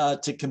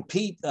to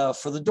compete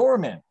for the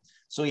dorm in?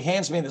 So he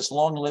hands me this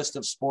long list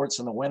of sports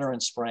in the winter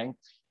and spring.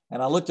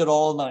 And I looked at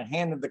all and I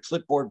handed the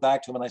clipboard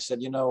back to him and I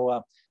said, you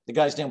know, the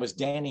guy's name was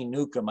Danny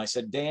Newcomb. I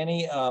said,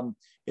 Danny,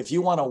 if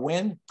you want to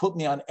win, put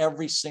me on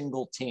every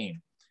single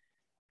team.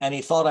 And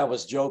he thought I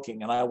was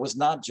joking, and I was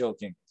not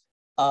joking.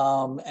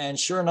 And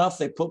sure enough,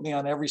 they put me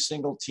on every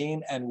single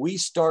team, and we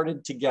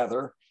started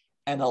together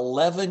an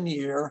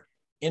 11-year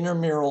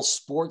intramural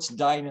sports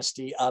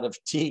dynasty out of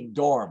Teague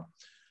Dorm.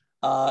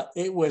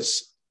 It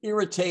was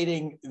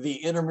irritating the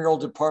intramural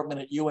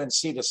department at UNC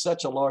to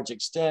such a large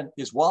extent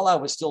is while I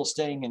was still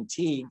staying in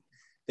Teague,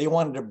 they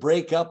wanted to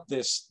break up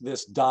this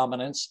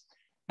dominance,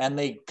 and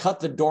they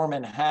cut the dorm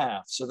in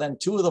half. So then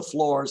 2 of the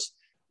floors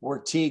were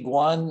Teague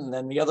 1, and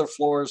then the other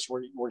floors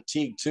were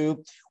Teague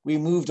 2. We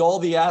moved all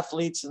the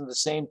athletes into the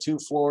same 2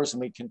 floors, and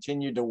we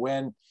continued to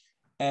win.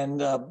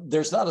 And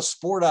there's not a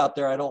sport out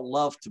there I don't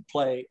love to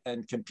play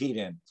and compete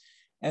in.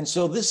 And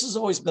so this has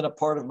always been a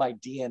part of my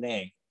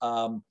DNA.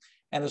 And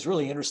it's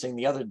really interesting.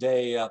 The other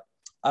day,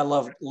 I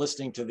love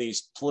listening to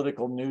these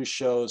political news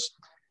shows,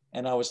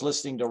 and I was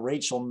listening to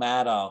Rachel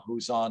Maddow,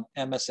 who's on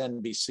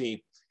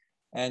MSNBC,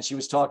 and she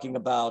was talking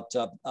about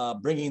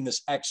bringing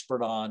this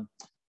expert on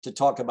to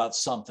talk about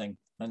something.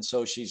 And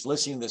so she's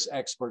listening to this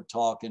expert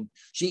talk, and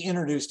she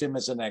introduced him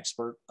as an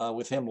expert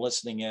with him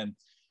listening in.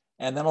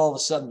 And then all of a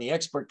sudden the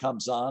expert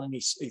comes on, and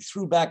he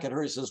threw back at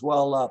her. He says,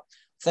 well,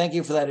 thank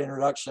you for that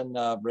introduction,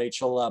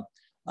 Rachel.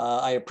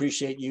 I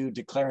appreciate you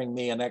declaring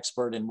me an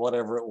expert in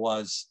whatever it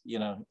was, you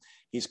know,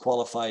 he's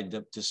qualified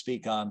to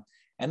speak on.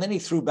 And then he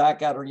threw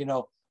back at her, you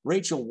know,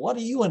 Rachel, what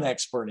are you an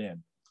expert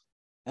in?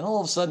 And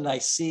all of a sudden I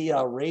see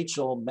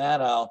Rachel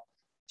Maddow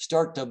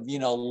start to, you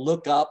know,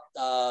 look up,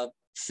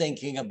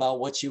 thinking about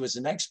what she was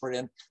an expert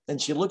in. Then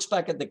she looks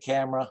back at the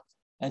camera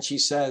and she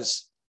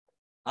says,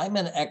 I'm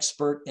an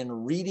expert in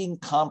reading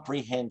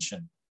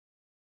comprehension.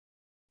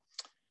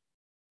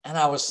 And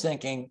I was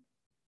thinking,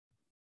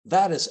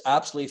 that is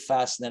absolutely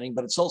fascinating,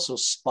 but it's also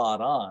spot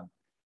on,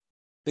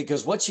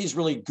 because what she's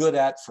really good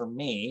at for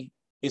me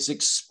is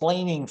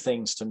explaining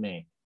things to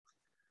me.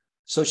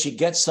 So she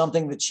gets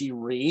something that she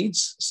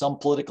reads, some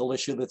political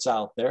issue that's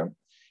out there.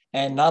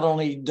 And not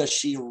only does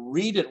she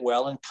read it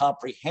well and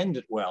comprehend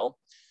it well,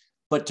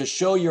 but to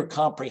show your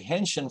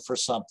comprehension for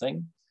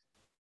something,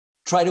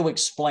 try to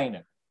explain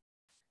it.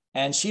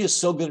 And she is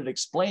so good at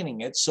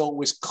explaining it. So it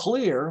was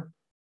clear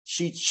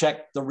she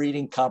checked the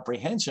reading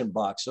comprehension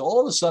box. So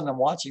all of a sudden I'm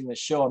watching this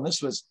show, and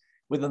this was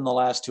within the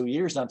last 2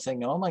 years. And I'm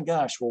thinking, oh my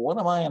gosh, well, what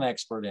am I an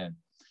expert in?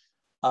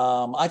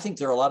 I think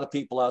there are a lot of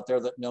people out there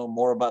that know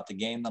more about the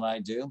game than I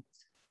do.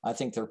 I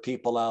think there are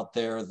people out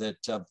there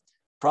that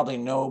probably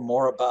know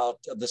more about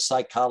the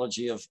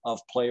psychology of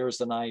players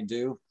than I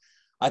do.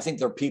 I think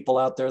there are people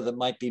out there that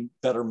might be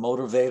better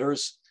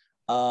motivators.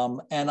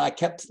 And I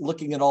kept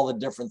looking at all the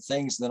different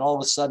things. And then all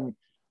of a sudden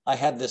I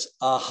had this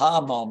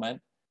aha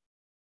moment.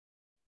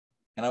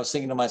 And I was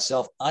thinking to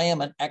myself, I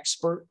am an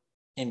expert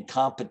in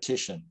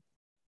competition.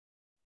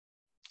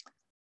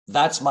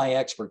 That's my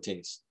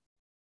expertise.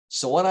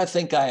 So what I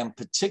think I am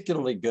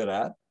particularly good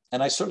at,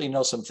 and I certainly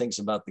know some things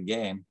about the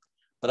game,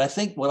 but I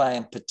think what I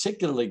am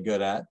particularly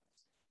good at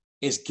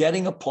is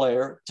getting a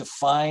player to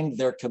find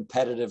their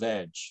competitive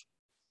edge.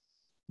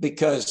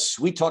 Because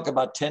we talk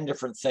about 10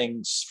 different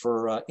things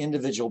for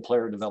individual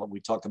player development. We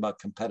talk about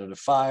competitive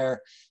fire.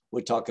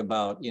 We talk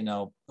about,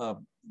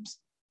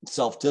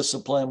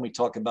 self-discipline. We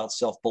talk about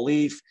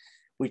self-belief.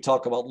 We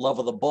talk about love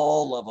of the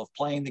ball, love of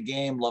playing the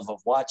game, love of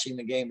watching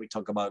the game. We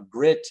talk about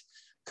grit,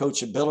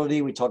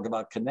 coachability. We talk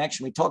about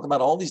connection. We talk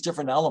about all these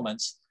different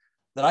elements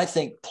that I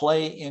think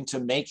play into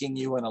making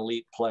you an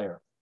elite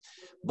player.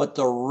 But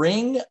the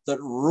ring that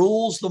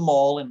rules them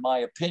all, in my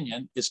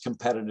opinion, is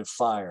competitive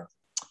fire.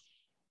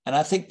 And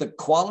I think the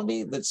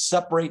quality that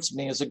separates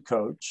me as a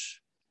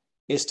coach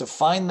is to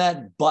find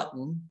that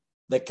button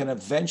that can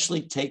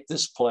eventually take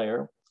this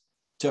player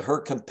to her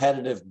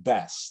competitive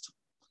best.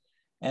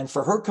 And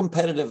for her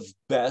competitive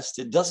best,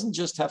 it doesn't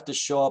just have to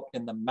show up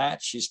in the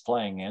match she's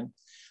playing in,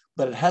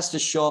 but it has to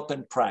show up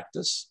in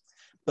practice.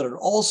 But it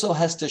also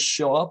has to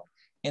show up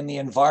in the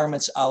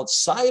environments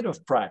outside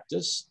of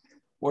practice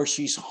where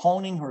she's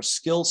honing her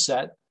skill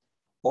set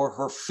or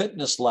her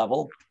fitness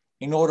level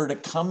in order to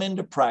come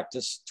into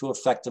practice to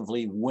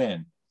effectively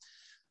win.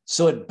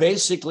 So it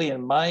basically,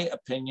 in my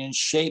opinion,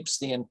 shapes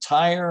the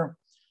entire,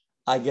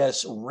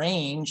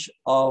 range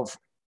of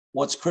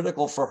what's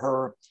critical for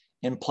her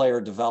in player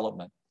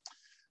development.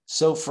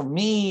 So for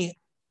me,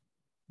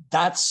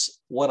 that's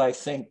what I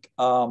think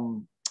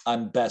I'm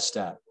best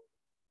at.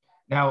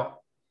 Now,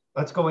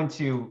 let's go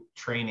into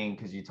training,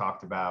 because you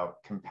talked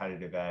about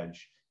competitive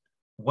edge.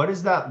 What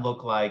does that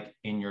look like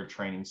in your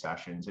training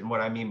sessions? And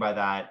what I mean by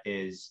that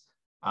is,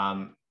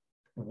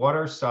 what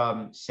are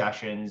some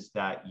sessions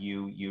that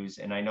you use?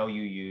 And I know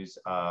you use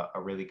a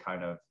really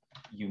kind of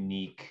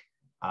unique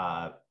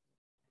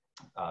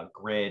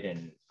grid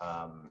and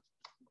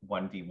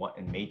 1v1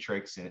 and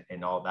matrix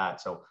and all that.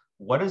 So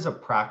what does a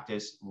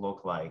practice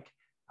look like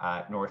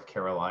at North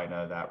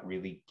Carolina that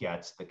really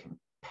gets the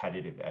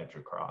competitive edge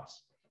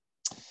across?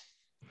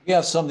 We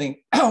have something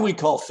we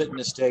call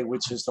fitness day,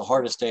 which is the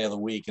hardest day of the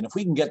week. And if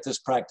we can get this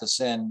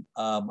practice in,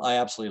 I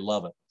absolutely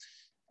love it.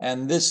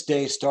 And this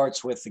day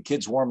starts with the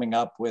kids warming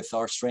up with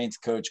our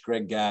strength coach,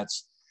 Greg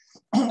Gatz.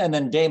 And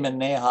then Damon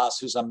Nahas,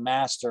 who's a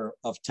master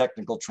of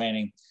technical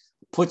training,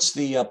 puts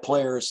the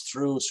players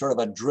through sort of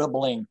a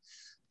dribbling,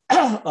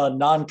 a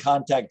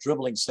non-contact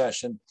dribbling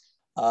session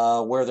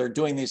where they're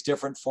doing these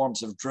different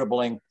forms of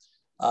dribbling,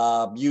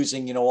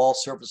 using, all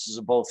surfaces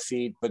of both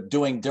feet, but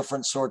doing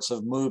different sorts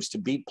of moves to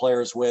beat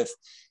players with,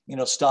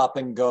 stop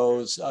and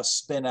goes,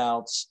 spin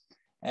outs,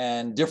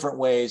 and different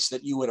ways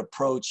that you would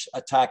approach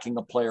attacking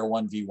a player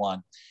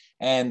 1v1.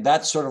 And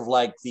that's sort of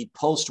like the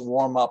post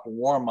warm-up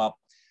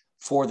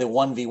for the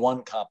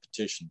 1v1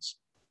 competitions.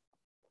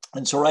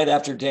 And so right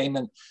after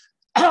Damon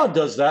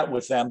does that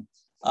with them,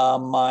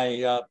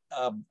 my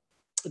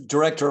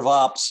director of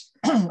ops,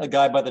 a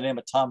guy by the name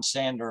of Tom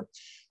Sander,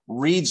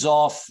 reads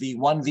off the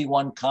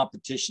 1v1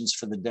 competitions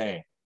for the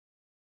day.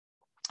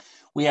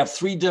 We have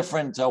 3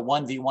 different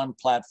 1v1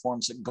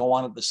 platforms that go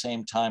on at the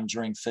same time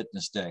during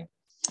fitness day.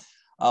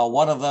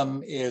 One of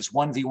them is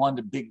 1v1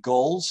 to big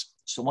goals.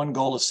 So one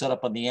goal is set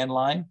up on the end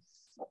line.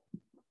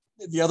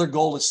 The other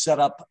goal is set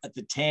up at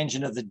the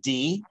tangent of the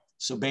D.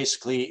 So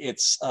basically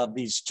it's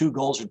these 2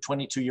 goals are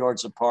 22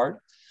 yards apart.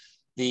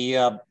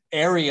 The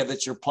area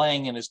that you're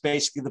playing in is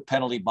basically the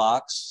penalty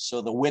box.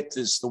 So the width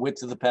is the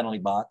width of the penalty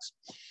box.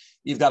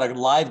 You've got a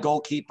live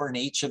goalkeeper in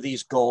each of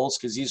these goals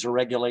because these are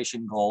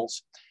regulation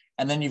goals.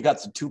 And then you've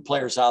got the 2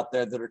 players out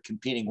there that are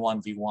competing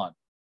 1v1.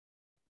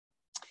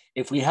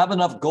 If we have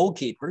enough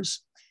goalkeepers,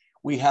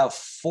 we have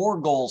 4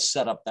 goals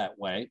set up that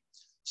way.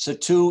 So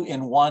 2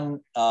 in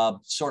one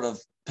sort of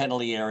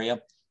penalty area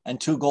and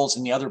 2 goals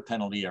in the other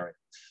penalty area.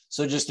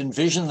 So just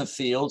envision the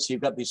field. So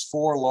you've got these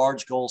 4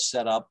 large goals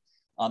set up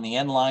on the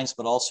end lines,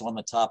 but also on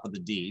the top of the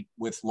D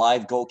with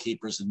live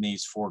goalkeepers in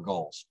these 4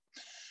 goals.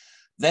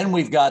 Then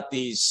we've got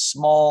these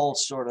small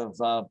sort of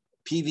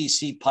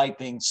PVC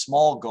piping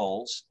small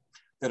goals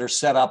that are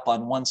set up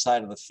on one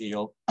side of the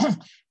field.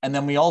 And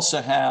then we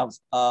also have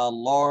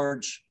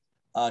large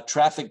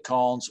traffic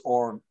cones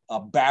or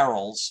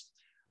barrels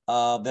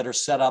that are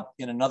set up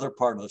in another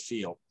part of the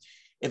field.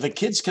 If a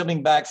kid's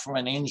coming back from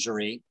an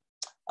injury,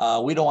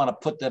 we don't want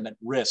to put them at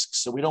risk.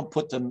 So we don't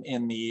put them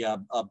in the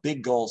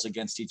big goals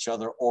against each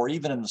other or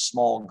even in the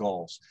small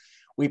goals.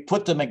 We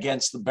put them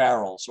against the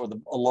barrels or the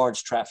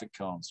large traffic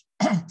cones.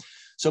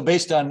 So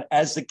based on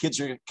as the kids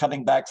are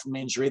coming back from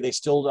injury, they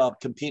still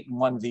compete in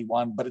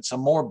 1v1, but it's a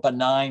more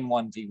benign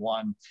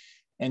 1v1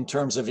 in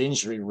terms of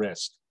injury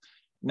risk.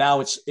 Now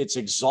it's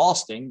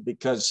exhausting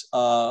because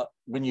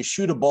when you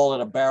shoot a ball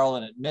at a barrel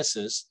and it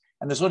misses,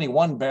 and there's only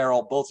one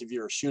barrel both of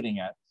you are shooting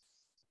at,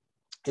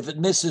 if it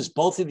misses,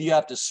 both of you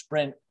have to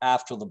sprint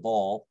after the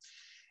ball.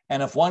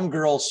 And if one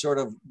girl sort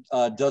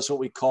of does what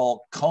we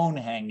call cone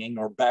hanging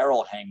or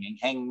barrel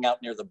hanging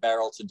out near the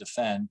barrel to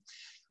defend,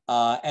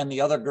 and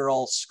the other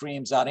girl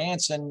screams out,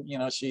 Anson,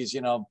 she's,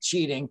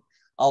 cheating,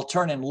 I'll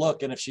turn and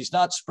look. And if she's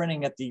not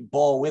sprinting at the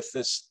ball with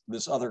this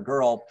other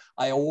girl,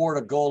 I award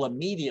a goal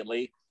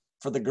immediately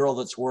for the girl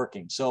that's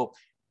working. So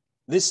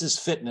this is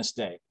fitness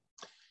day.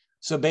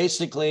 So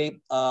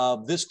basically,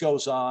 this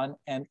goes on,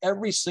 and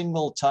every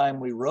single time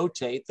we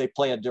rotate, they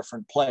play a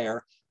different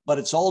player, but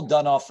it's all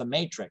done off the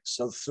matrix.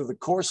 So through the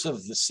course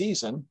of the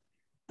season,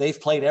 they've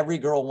played every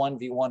girl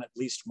 1v1 at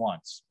least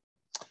once.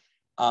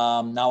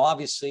 Now,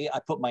 obviously, I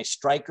put my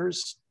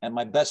strikers and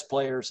my best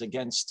players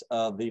against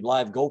the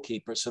live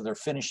goalkeepers, so they're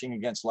finishing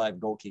against live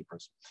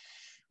goalkeepers.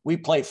 We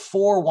play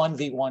 4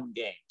 1v1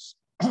 games.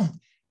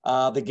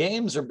 The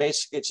games are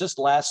basically, it just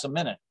lasts a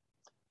minute.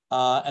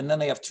 And then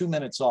they have 2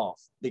 minutes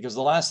off, because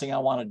the last thing I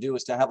want to do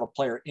is to have a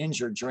player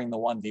injured during the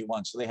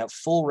 1v1. So they have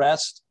full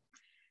rest.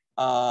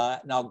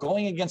 Now,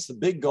 going against the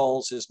big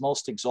goals is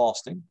most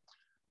exhausting.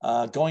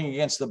 Going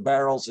against the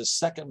barrels is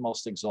second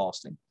most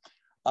exhausting.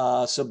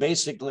 So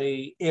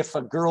basically, if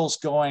a girl's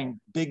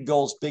going big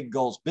goals, big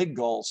goals, big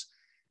goals,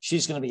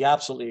 she's going to be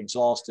absolutely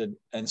exhausted.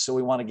 And so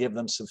we want to give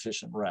them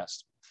sufficient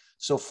rest.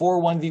 So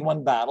 4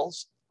 1v1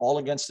 battles, all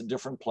against a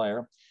different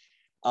player.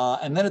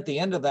 And then at the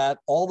end of that,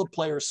 all the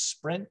players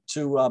sprint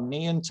to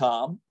me and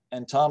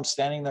Tom's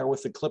standing there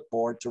with the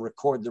clipboard to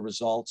record the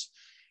results.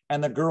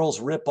 And the girls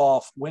rip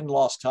off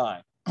win-loss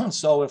tie.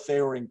 So if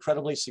they were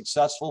incredibly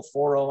successful,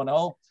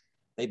 4-0-0,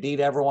 they beat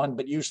everyone,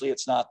 but usually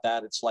it's not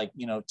that. It's like,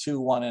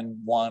 2-1-1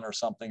 or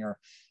something, or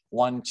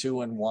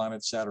 1-2-1,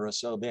 et cetera.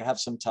 So they have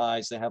some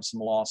ties, they have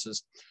some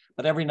losses,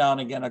 but every now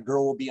and again, a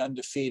girl will be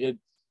undefeated.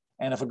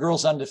 And if a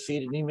girl's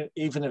undefeated,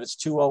 even if it's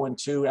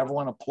 2-0-2,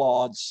 everyone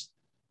applauds,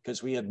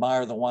 because we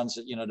admire the ones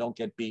that, don't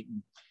get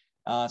beaten.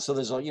 So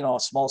there's a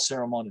small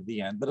ceremony at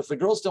the end. But if the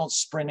girls don't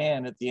sprint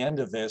in at the end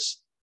of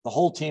this, the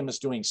whole team is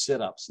doing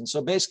sit-ups. And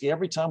so basically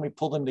every time we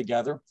pull them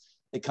together,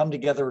 they come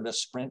together at a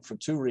sprint for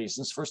 2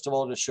 reasons. First of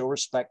all, to show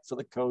respect for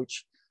the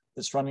coach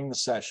that's running the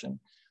session,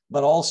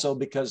 but also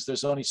because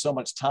there's only so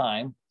much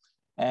time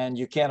and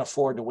you can't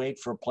afford to wait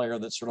for a player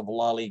that's sort of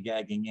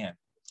lollygagging in.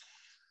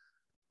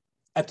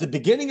 At the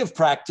beginning of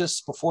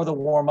practice, before the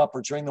warm-up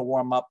or during the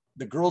warm-up,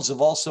 the girls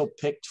have also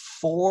picked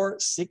 4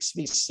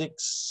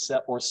 6v6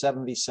 or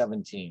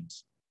 7v7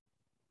 teams.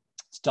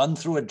 It's done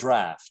through a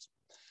draft.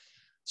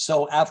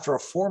 So after a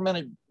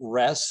 4-minute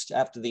rest,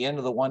 after the end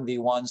of the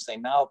 1v1s, they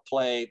now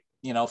play,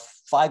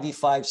 5v5,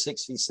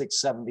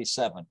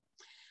 6v6,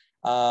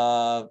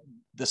 7v7.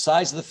 The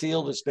size of the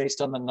field is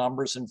based on the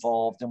numbers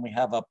involved, and we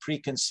have a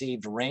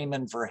preconceived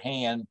Raymond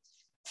Verheyen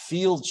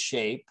field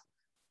shape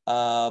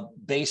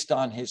based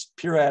on his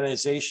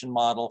periodization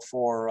model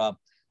for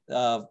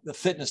the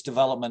fitness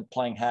development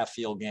playing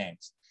half-field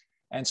games.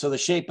 And so the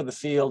shape of the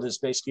field is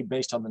basically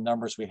based on the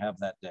numbers we have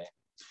that day.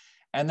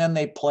 And then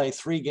they play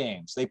 3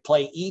 games. They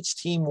play each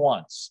team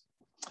once.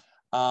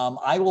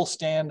 I will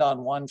stand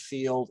on one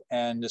field,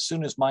 and as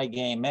soon as my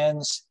game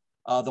ends,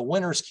 the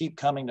winners keep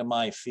coming to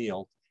my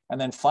field. And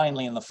then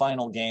finally, in the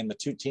final game, the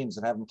 2 teams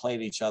that haven't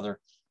played each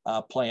other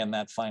play in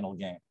that final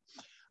game.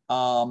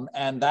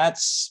 And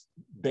that's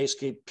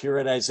basically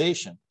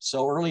periodization.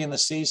 So early in the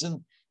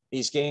season,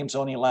 these games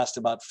only last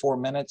about 4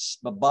 minutes,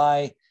 but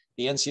by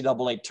the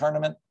NCAA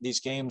tournament,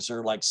 these games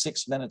are like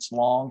 6 minutes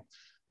long,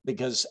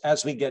 because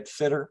as we get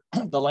fitter,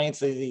 the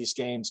length of these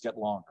games get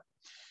longer.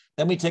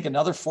 Then we take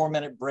another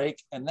 4-minute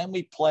break, and then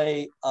we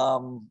play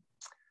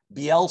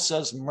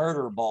Bielsa's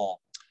murder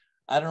ball.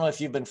 I don't know if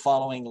you've been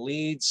following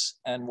Leeds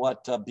and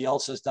what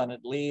Bielsa's done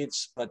at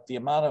Leeds, but the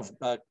amount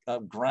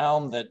of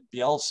ground that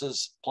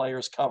Bielsa's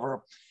players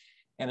cover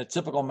in a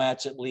typical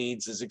match at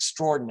Leeds is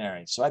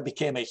extraordinary. So I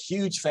became a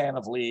huge fan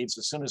of Leeds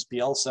as soon as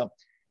Bielsa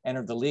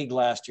entered the league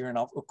last year. And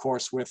of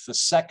course, with the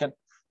second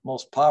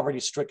most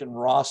poverty-stricken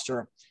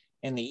roster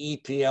in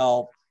the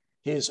EPL,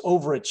 his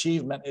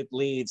overachievement at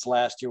Leeds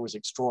last year was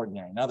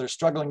extraordinary. Now they're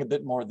struggling a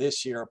bit more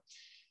this year,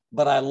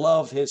 but I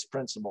love his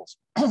principles.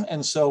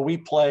 And so we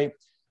play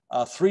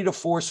 3 to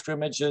 4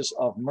 scrimmages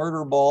of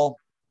murder ball.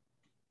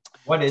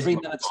 What is 3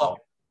 minutes ball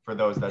for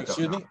those that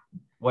don't know?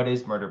 What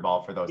is murder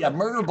ball for those? Yeah,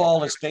 murder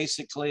ball is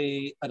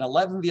basically an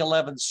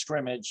 11v11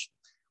 scrimmage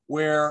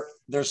where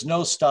there's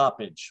no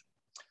stoppage.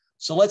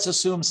 So let's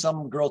assume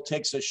some girl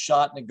takes a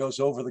shot and it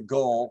goes over the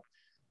goal.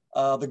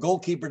 The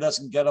goalkeeper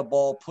doesn't get a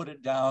ball, put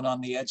it down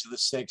on the edge of the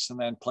 6, and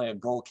then play a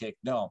goal kick.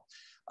 No.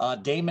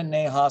 Damon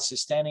Nahas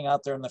is standing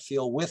out there in the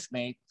field with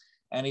me,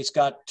 and he's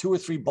got 2 or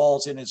 3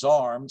 balls in his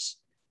arms.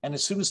 And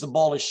as soon as the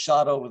ball is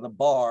shot over the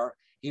bar,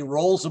 he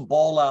rolls a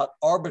ball out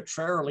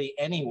arbitrarily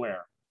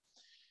anywhere.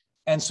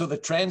 And so the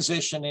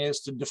transition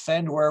is to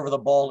defend wherever the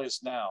ball is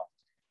now.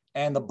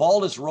 And the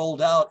ball is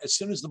rolled out as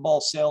soon as the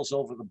ball sails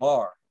over the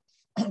bar.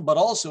 But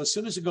also, as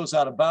soon as it goes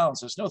out of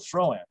bounds, there's no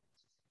throw in.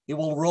 He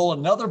will roll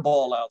another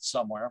ball out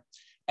somewhere.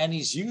 And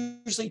he's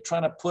usually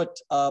trying to put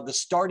the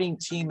starting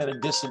team at a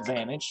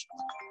disadvantage.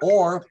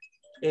 Or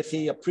if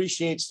he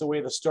appreciates the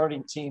way the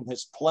starting team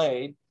has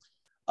played,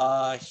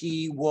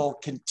 he will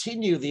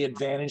continue the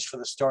advantage for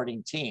the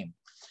starting team.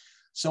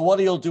 So what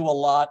he'll do a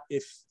lot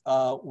if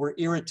we're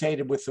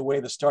irritated with the way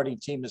the starting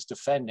team is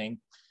defending,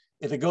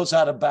 if it goes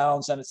out of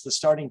bounds and it's the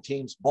starting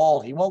team's ball,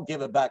 he won't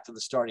give it back to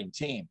the starting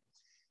team.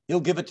 he'll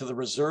give it to the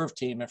reserve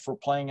team if we're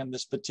playing in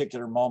this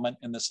particular moment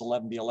in this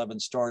 11v11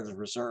 starters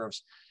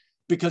reserves,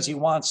 because he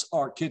wants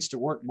our kids to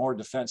work more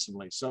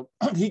defensively. So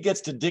he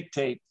gets to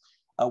dictate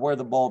where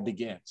the ball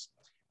begins.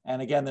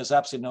 And again, there's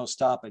absolutely no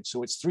stoppage.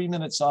 So it's 3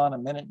 minutes on, a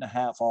minute and a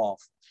half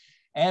off.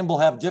 And we'll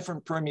have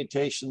different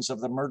permutations of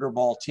the murder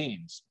ball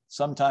teams.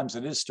 Sometimes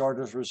it is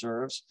starters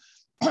reserves.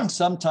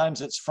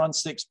 Sometimes it's front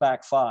six,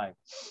 back five.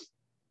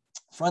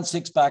 Front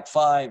six, back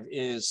five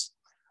is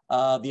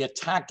the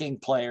attacking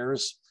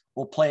players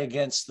will play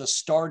against the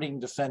starting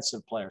defensive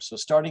players. So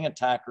starting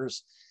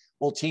attackers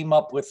will team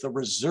up with the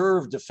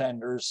reserve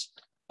defenders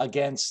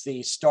against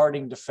the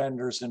starting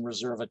defenders and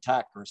reserve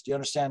attackers. Do you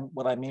understand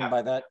what I mean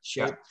by that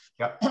shape?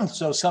 Yeah.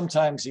 So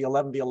sometimes the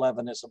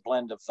 11v11 is a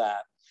blend of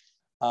that.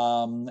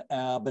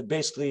 But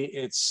basically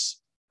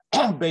it's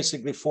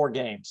basically 4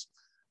 games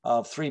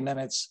of 3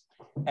 minutes,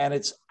 and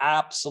it's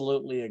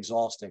absolutely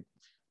exhausting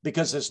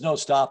because there's no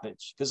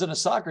stoppage. Because in a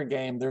soccer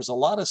game, there's a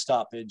lot of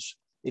stoppage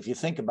if you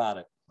think about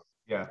it.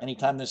 Yeah.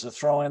 Anytime there's a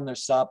throw in,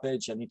 there's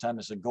stoppage. Anytime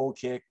there's a goal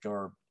kick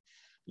or,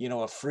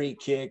 a free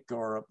kick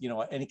or,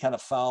 any kind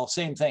of foul,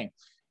 same thing.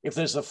 If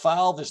there's a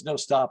foul, there's no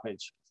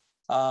stoppage.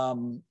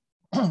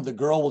 The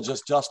girl will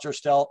just dust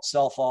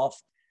herself off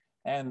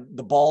and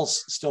the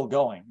ball's still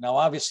going. Now,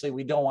 obviously,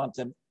 we don't want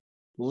them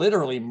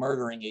literally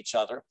murdering each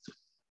other.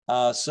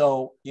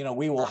 So,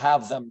 we will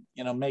have them,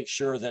 make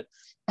sure that,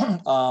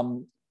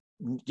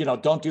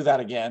 don't do that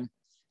again.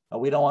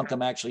 We don't want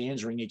them actually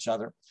injuring each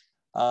other.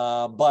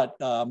 But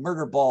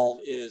murder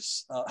ball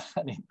is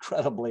an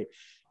incredibly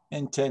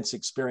intense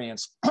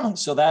experience.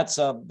 So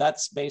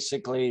that's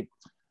basically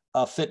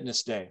a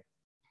fitness day.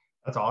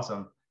 That's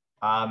awesome.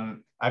 I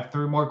have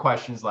 3 more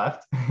questions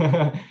left.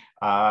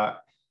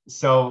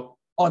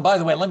 Oh, and by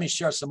the way, let me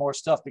share some more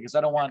stuff because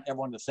I don't want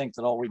everyone to think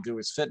that all we do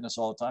is fitness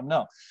all the time.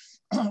 No,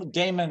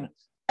 Damon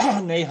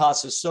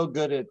Nahas is so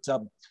good at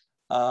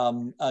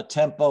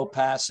tempo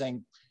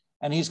passing,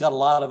 and he's got a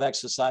lot of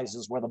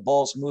exercises where the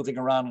ball's moving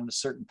around in a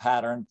certain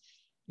pattern,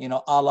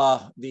 a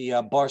la the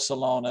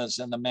Barcelonas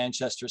and the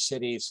Manchester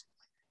Cities,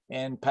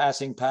 and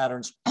passing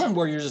patterns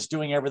where you're just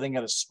doing everything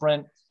at a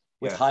sprint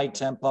with high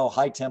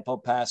tempo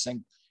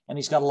passing. And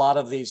he's got a lot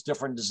of these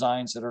different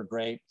designs that are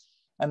great.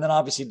 And then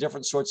obviously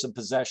different sorts of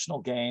possessional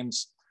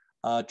games,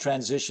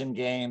 transition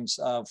games,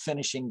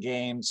 finishing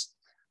games.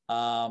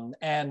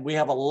 And we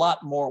have a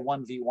lot more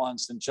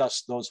 1v1s than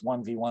just those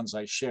 1v1s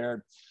I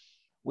shared.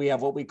 We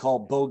have what we call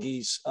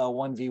bogeys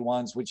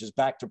 1v1s, which is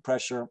back to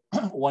pressure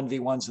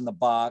 1v1s in the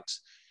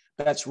box.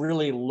 That's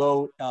really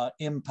low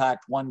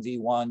impact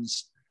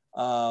 1v1s.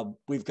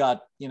 We've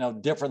got,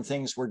 different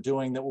things we're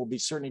doing that we'll be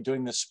certainly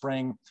doing this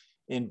spring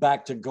in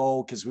back to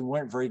goal, because we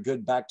weren't very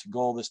good back to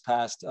goal this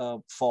past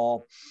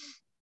fall.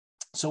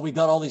 So we've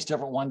got all these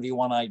different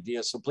 1v1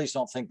 ideas. So please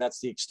don't think that's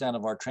the extent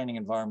of our training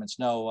environments.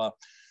 No,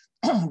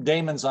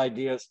 Damon's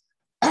ideas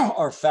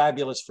are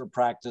fabulous for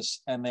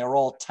practice, and they're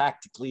all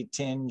tactically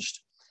tinged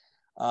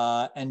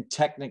and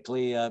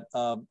technically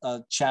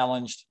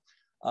challenged.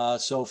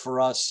 So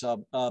for us,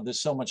 there's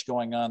so much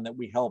going on that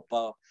we help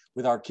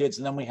with our kids.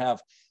 And then we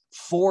have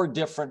 4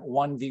 different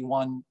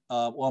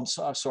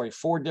 1v1,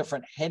 4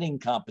 different heading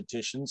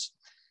competitions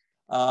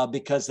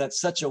because that's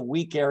such a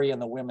weak area in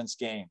the women's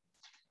game.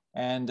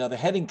 And the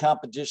heading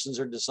competitions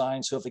are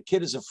designed so if a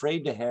kid is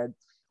afraid to head,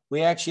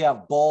 we actually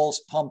have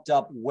balls pumped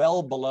up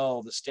well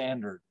below the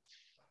standard.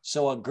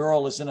 So a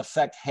girl is in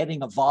effect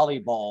heading a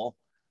volleyball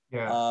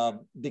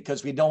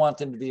because we don't want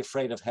them to be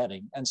afraid of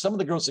heading. And some of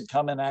the girls that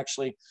come in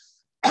actually,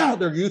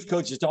 their youth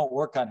coaches don't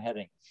work on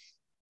heading.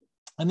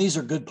 And these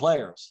are good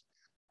players.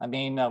 I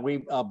mean,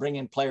 we bring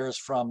in players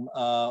from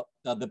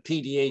the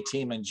PDA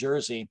team in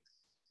Jersey,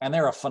 and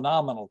they're a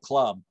phenomenal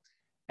club.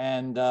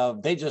 And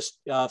they just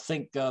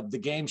think the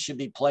game should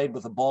be played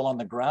with the ball on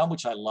the ground,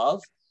 which I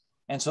love.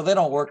 And so they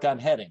don't work on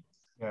heading.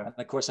 Yeah. And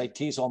of course, I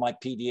tease all my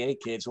PDA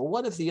kids. Well,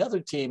 what if the other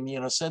team,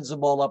 sends the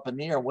ball up in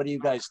the air? What do you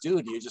guys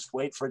do? Do you just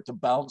wait for it to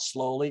bounce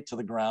slowly to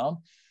the ground?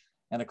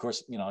 And of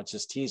course, it's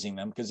just teasing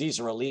them because these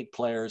are elite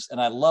players. And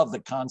I love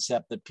the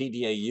concept that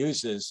PDA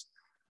uses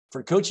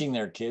for coaching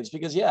their kids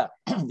because,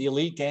 the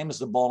elite game is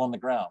the ball on the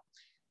ground.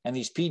 And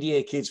these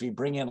PDA kids we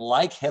bring in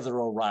like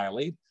Heather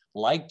O'Reilly,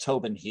 like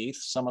Tobin Heath,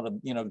 some of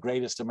the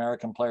greatest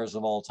American players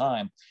of all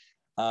time.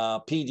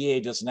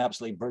 PDA does an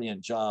absolutely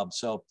brilliant job.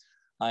 So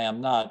I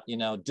am not,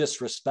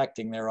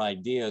 disrespecting their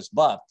ideas,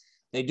 but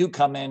they do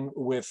come in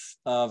with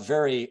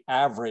very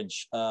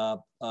average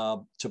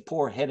to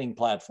poor heading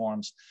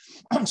platforms.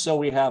 So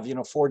we have,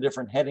 4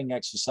 different heading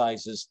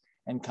exercises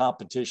and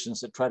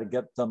competitions that try to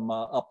get them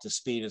up to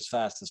speed as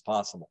fast as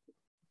possible.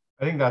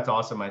 I think that's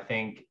awesome. I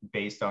think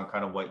based on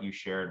kind of what you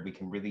shared, we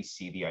can really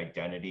see the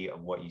identity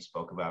of what you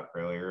spoke about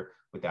earlier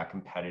with that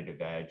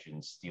competitive edge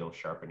and steel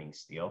sharpening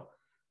steel.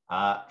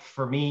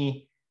 For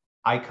me,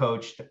 I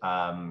coached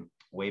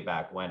way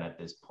back when at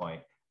this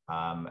point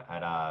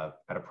at a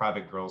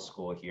private girls'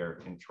 school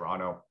here in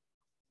Toronto.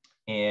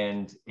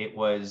 And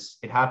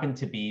it happened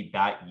to be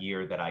that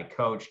year that I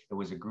coached. It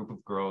was a group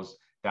of girls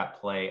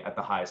that play at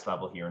the highest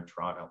level here in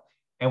Toronto.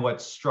 And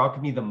what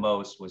struck me the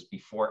most was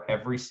before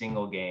every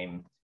single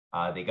game,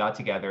 they got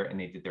together and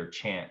they did their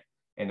chant.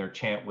 And their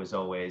chant was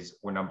always,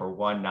 we're number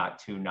one, not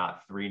two,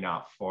 not three,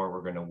 not four.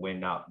 We're going to win,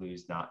 not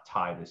lose, not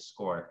tie the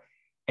score.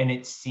 And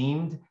it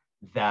seemed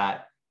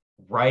that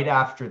right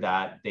after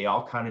that, they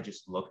all kind of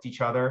just looked at each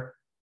other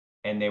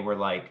and they were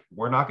like,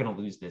 we're not going to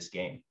lose this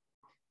game.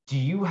 Do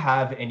you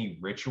have any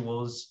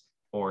rituals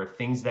or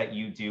things that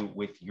you do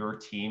with your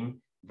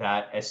team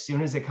that as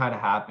soon as it kind of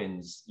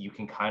happens, you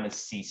can kind of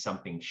see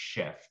something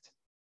shift?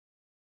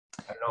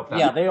 I don't know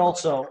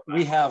if that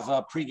we have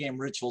pregame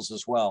rituals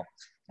as well.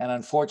 And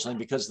unfortunately,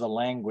 because of the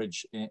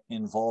language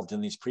involved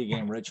in these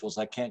pregame rituals,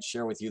 I can't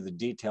share with you the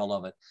detail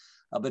of it.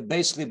 But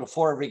basically,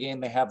 before every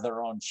game, they have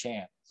their own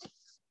chant.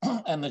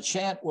 And the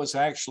chant was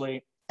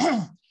actually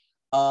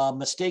a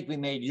mistake we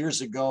made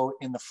years ago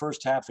in the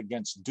first half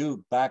against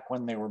Duke, back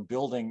when they were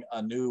building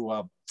a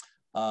new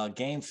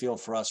game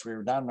field for us. We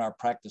were down in our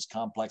practice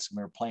complex and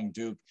we were playing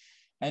Duke,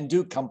 and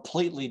Duke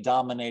completely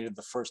dominated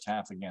the first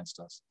half against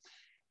us.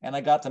 And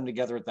I got them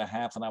together at the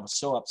half and I was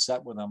so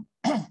upset with them.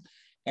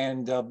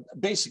 And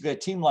basically a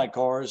team like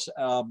ours,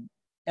 we're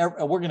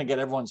going to get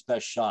everyone's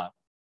best shot.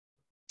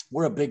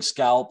 We're a big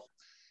scalp.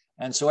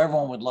 And so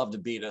everyone would love to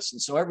beat us.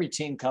 And so every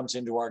team comes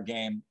into our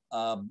game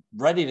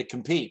ready to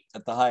compete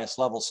at the highest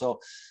level. So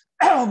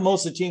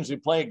most of the teams we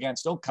play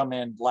against don't come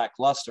in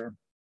lackluster.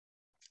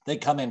 They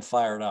come in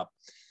fired up.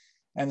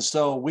 And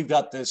so we've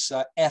got this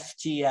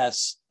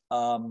FTS,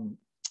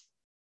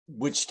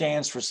 which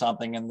stands for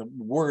something. And the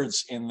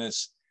words in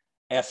this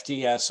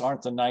FTS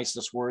aren't the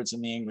nicest words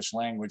in the English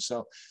language.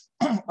 So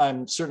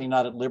I'm certainly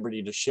not at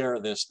liberty to share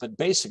this. But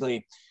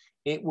basically,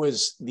 it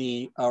was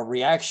the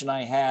reaction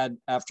I had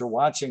after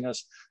watching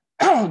us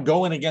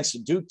go in against a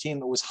Duke team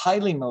that was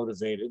highly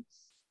motivated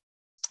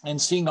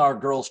and seeing our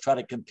girls try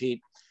to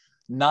compete,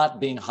 not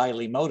being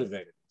highly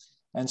motivated.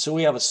 And so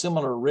we have a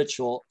similar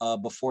ritual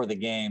before the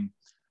game.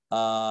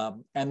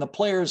 And the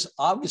players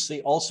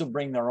obviously also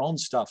bring their own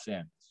stuff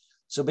in.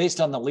 So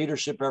based on the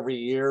leadership every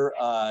year,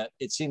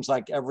 it seems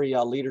like every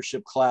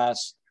leadership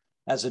class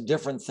has a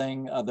different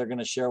thing they're going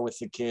to share with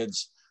the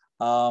kids.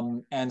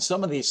 And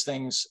some of these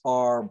things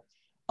are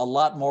a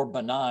lot more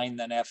benign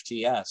than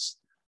FTS.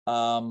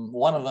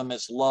 One of them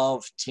is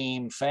love,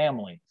 team,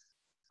 family,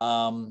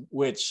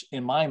 which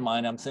in my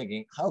mind, I'm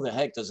thinking, how the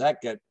heck does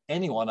that get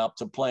anyone up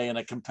to play in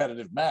a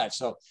competitive match?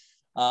 So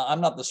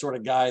I'm not the sort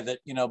of guy that,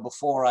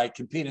 before I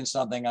compete in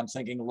something, I'm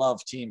thinking love,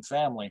 team,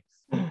 family.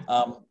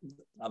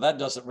 Now that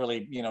doesn't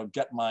really,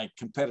 get my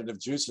competitive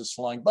juices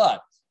flowing.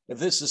 But if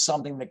this is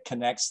something that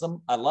connects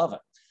them, I love it,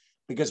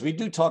 because we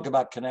do talk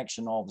about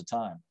connection all the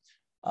time.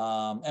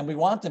 And we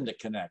want them to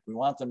connect. We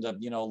want them to,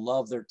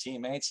 love their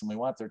teammates, and we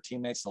want their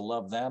teammates to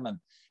love them.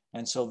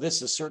 And so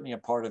this is certainly a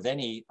part of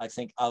any, I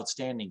think,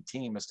 outstanding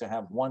team, is to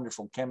have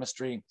wonderful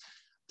chemistry,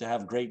 to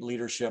have great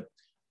leadership.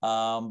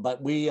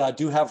 But we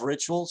do have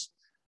rituals,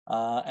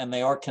 and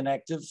they are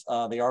connective.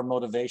 They are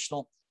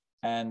motivational.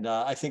 And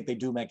I think they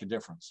do make a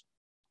difference.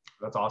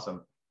 That's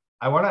awesome.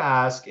 I want to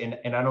ask, and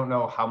I don't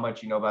know how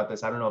much you know about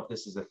this. I don't know if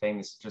this is a thing.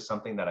 This is just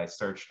something that I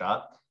searched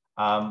up.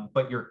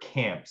 But your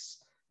camps,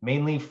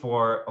 mainly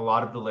for a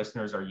lot of the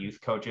listeners are youth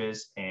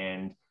coaches.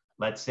 And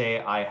let's say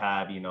I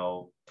have,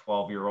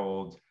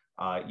 12-year-old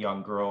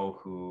young girl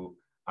who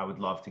I would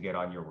love to get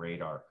on your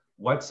radar.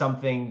 What's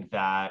something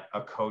that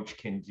a coach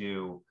can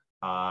do?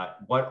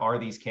 What are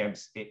these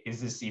camps?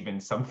 Is this even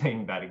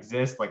something that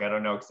exists? Like, I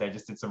don't know, because I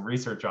just did some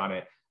research on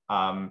it.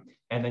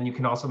 And then you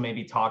can also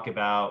maybe talk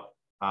about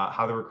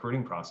how the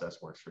recruiting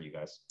process works for you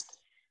guys.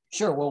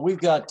 Sure. Well, we've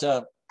got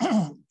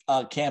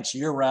camps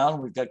year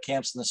round. We've got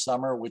camps in the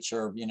summer, which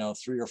are,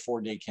 3 or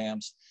 4 day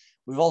camps.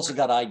 We've also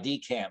got ID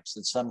camps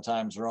that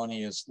sometimes are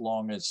only as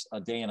long as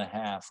a day and a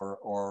half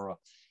or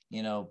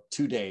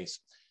 2 days.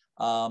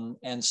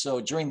 And so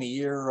during the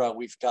year,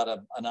 we've got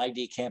an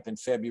ID camp in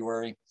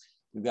February.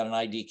 We've got an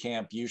ID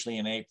camp usually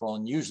in April,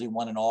 and usually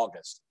one in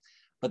August.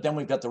 But then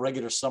we've got the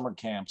regular summer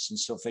camps. And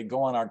so if they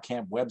go on our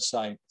camp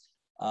website,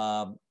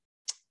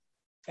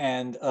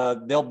 and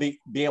they'll be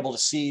able to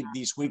see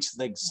these weeks that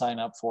they can sign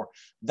up for.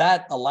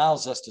 That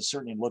allows us to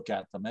certainly look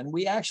at them. And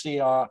we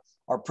actually are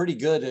pretty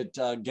good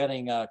at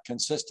getting a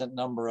consistent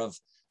number of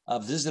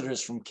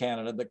visitors from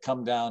Canada that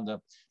come down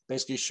to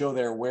basically show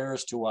their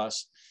wares to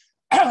us.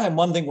 And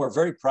one thing we're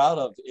very proud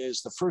of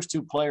is the first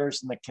 2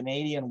 players in the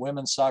Canadian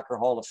Women's Soccer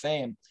Hall of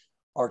Fame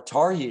are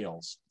Tar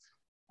Heels.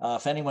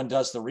 If anyone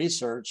does the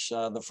research,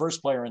 the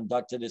first player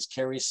inducted is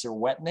Carrie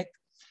Serwetnik.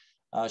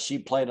 She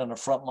played on the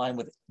front line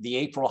with the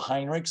April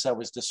Heinrichs I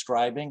was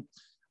describing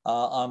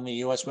on the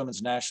U.S.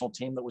 women's national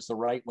team that was the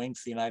right wing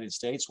for the United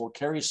States. Well,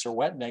 Carrie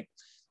Serwetnik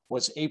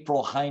was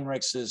April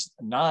Heinrichs'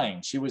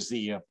 9. She was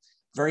the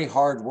very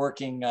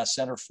hard-working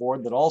center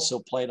forward that also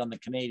played on the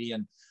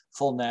Canadian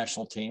full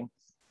national team.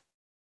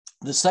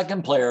 The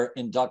second player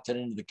inducted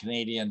into the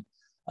Canadian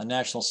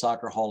National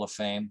Soccer Hall of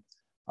Fame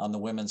on the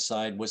women's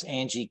side was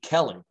Angie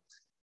Kelly.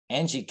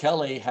 Angie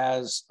Kelly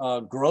has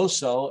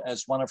Grosso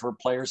as one of her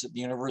players at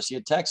the University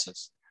of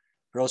Texas.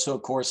 Grosso,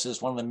 of course,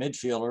 is one of the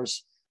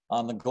midfielders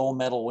on the gold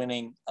medal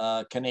winning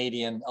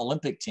Canadian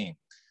Olympic team.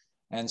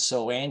 And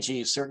so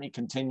Angie certainly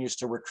continues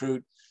to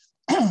recruit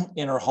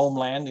in her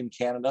homeland in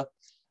Canada.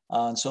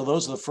 And so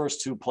those are the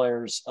first two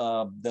players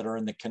that are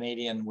in the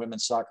Canadian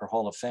Women's Soccer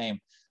Hall of Fame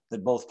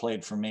that both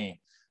played for me.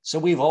 So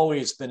we've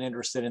always been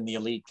interested in the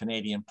elite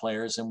Canadian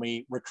players, and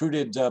we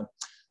recruited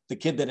the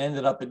kid that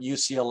ended up at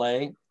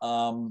UCLA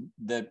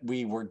that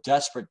we were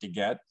desperate to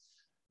get,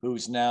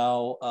 who's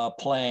now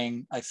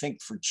playing, I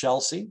think, for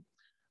Chelsea.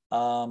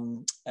 Her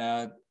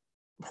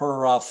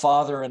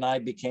father and I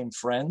became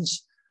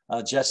friends,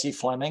 Jesse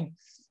Fleming.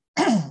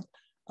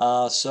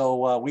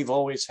 So we've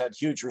always had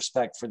huge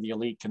respect for the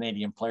elite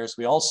Canadian players.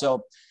 We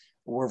also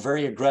were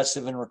very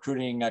aggressive in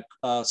recruiting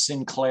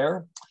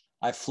Sinclair.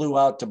 I flew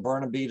out to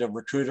Burnaby to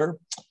recruit her,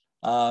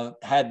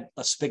 had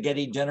a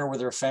spaghetti dinner with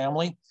her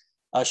family.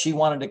 She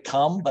wanted to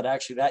come, but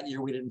actually that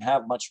year we didn't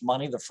have much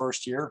money the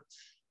first year.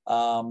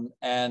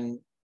 And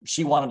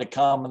she wanted to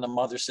come, and the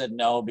mother said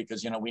no,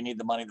 because, we need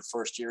the money the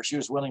first year. She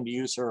was willing to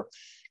use her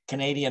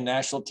Canadian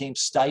national team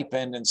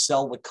stipend and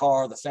sell the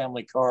car, the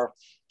family car,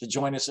 to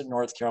join us at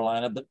North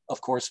Carolina. But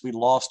of course, we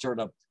lost her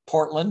to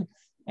Portland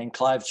and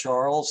Clive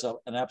Charles,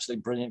 an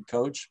absolutely brilliant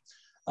coach.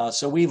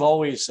 So we've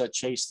always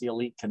chased the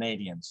elite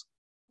Canadians.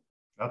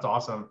 That's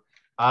awesome.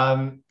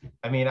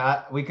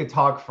 We could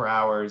talk for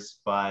hours,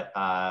 but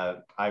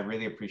I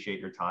really appreciate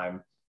your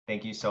time.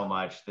 Thank you so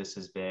much. This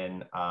has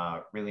been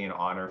really an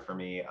honor for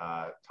me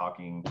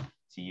talking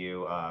to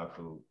you,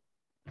 who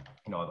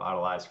I've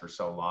idolized for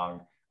so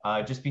long.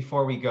 Just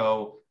before we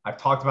go, I've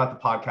talked about the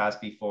podcast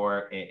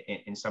before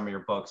in some of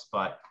your books,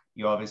 but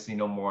you obviously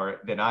know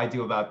more than I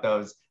do about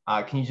those.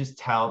 Can you just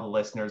tell the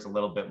listeners a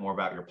little bit more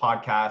about your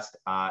podcast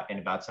and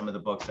about some of the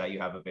books that you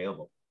have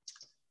available?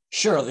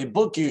 Sure. The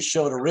book you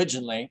showed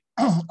originally,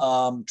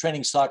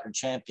 Training Soccer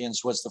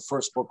Champions, was the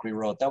first book we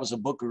wrote. That was a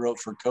book we wrote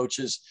for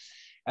coaches.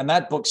 And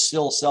that book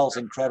still sells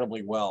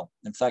incredibly well.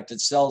 In fact,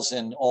 it sells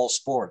in all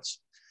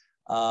sports.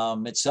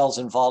 It sells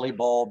in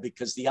volleyball,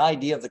 because the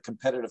idea of the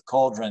competitive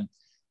cauldron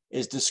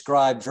is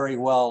described very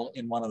well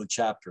in one of the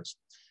chapters.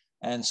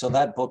 And so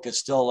that book is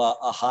still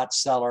a hot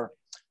seller.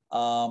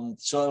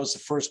 So it was the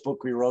first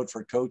book we wrote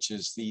for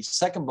coaches. The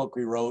second book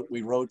we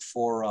wrote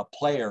for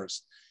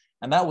players.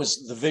 And that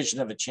was The Vision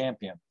of a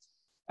Champion.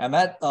 And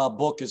that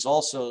book is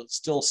also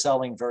still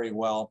selling very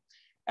well.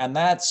 And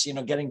that's,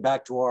 getting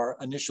back to our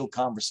initial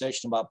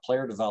conversation about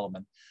player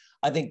development.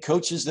 I think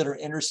coaches that are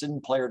interested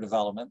in player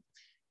development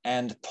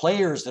and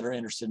players that are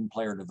interested in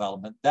player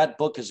development, that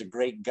book is a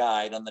great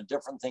guide on the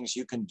different things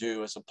you can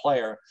do as a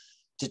player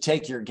to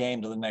take your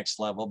game to the next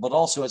level, but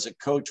also as a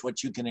coach,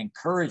 what you can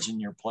encourage in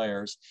your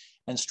players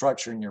and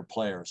structure in your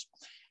players.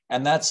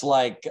 And that's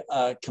like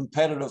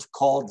Competitive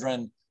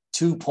Cauldron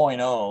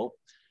 2.0.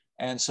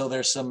 And so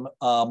there's some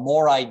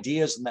more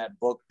ideas in that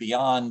book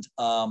beyond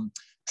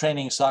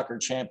Training Soccer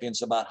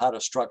Champions about how to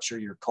structure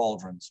your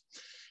cauldrons.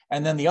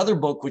 And then the other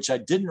book, which I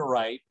didn't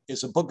write,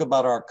 is a book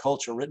about our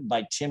culture written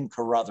by Tim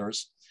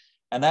Carruthers.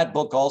 And that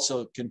book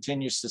also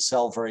continues to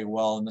sell very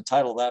well. And the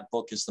title of that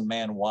book is The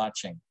Man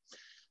Watching.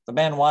 The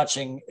Man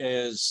Watching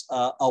is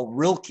a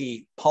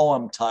Rilke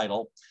poem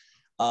title.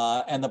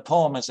 And the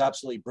poem is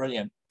absolutely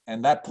brilliant.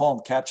 And that poem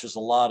captures a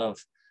lot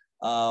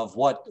of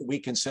what we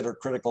consider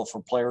critical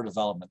for player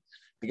development,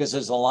 because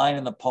there's a line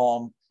in the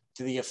poem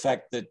to the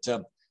effect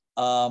that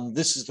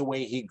this is the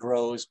way he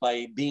grows,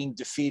 by being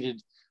defeated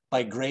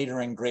by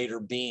greater and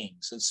greater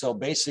beings. And so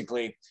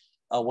basically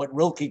what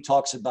Rilke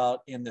talks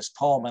about in this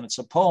poem, and it's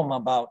a poem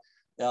about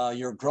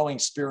your growing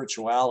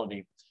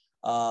spirituality.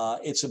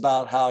 It's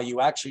about how you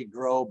actually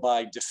grow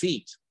by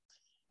defeat.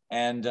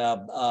 And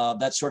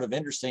that's sort of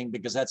interesting,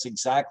 because that's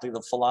exactly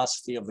the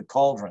philosophy of the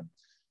cauldron.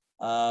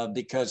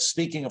 Because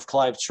speaking of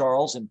Clive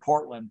Charles in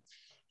Portland,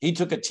 he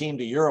took a team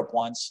to Europe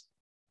once.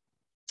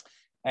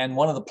 And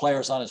one of the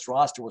players on his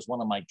roster was one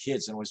of my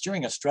kids. And it was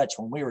during a stretch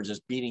when we were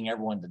just beating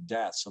everyone to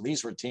death. So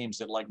these were teams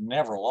that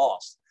never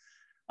lost.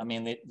 I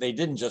mean, they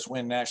didn't just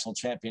win national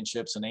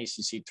championships and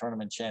ACC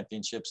tournament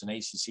championships and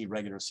ACC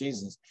regular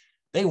seasons.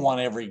 They won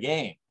every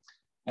game.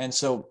 And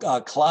so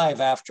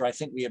Clive, after I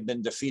think we had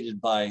been defeated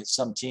by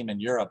some team in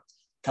Europe,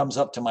 comes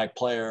up to my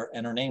player,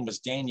 and her name was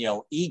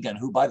Danielle Egan,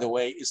 who, by the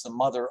way, is the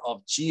mother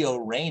of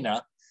Gio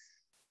Reyna,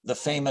 the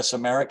famous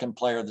American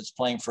player that's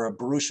playing for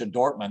Borussia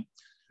Dortmund.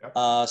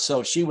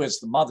 So she was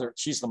the mother.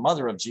 She's the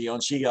mother of Gio,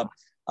 and she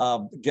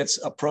gets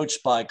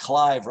approached by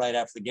Clive right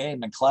after the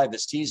game, and Clive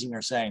is teasing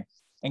her, saying,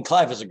 and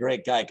Clive is a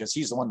great guy because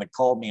he's the one that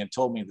called me and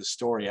told me the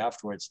story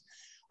afterwards.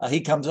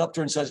 He comes up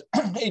to her and says,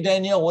 "Hey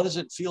Danielle, what does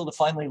it feel to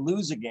finally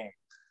lose a game?"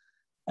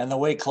 And the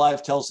way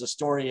Clive tells the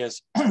story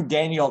is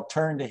Danielle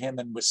turned to him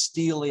and with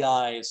steely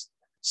eyes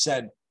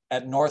said,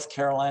 "At North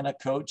Carolina,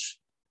 coach,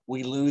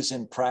 we lose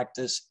in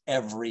practice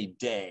every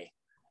day."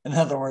 In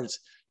other words,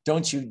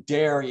 don't you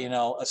dare,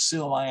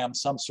 assume I am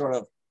some sort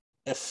of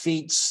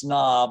effete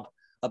snob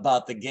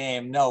about the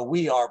game. No,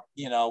 we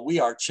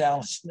are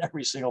challenged in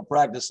every single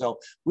practice. So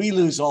we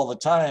lose all the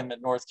time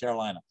at North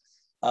Carolina.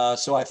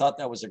 So I thought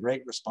that was a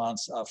great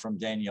response from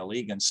Danielle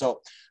Egan.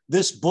 So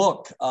this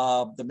book,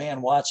 The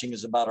Man Watching,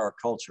 is about our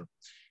culture.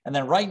 And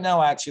then right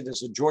now, actually,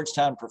 there's a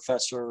Georgetown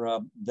professor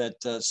that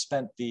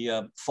spent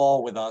the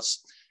fall with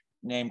us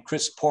named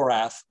Chris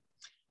Porath.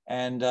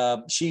 And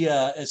she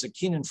is a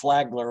Keenan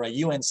Flagler,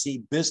 a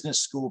UNC Business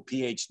School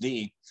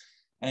PhD.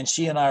 And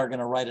she and I are going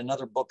to write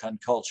another book on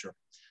culture.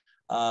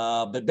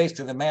 But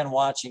basically, The Man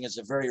Watching is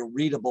a very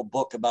readable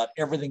book about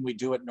everything we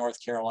do at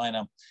North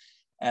Carolina.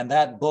 And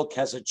that book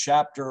has a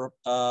chapter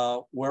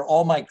where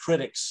all my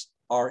critics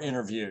are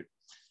interviewed.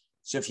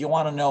 So if you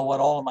want to know what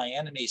all of my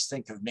enemies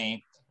think of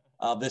me,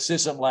 this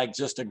isn't like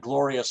just a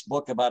glorious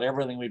book about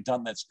everything we've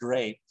done that's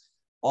great.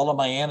 All of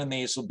my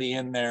enemies will be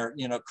in there,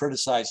 you know,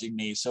 criticizing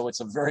me. So it's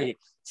a very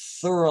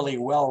thoroughly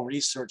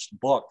well-researched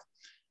book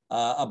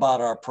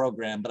about our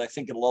program. But I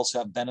think it'll also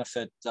have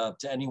benefit to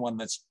anyone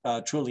that's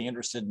truly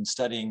interested in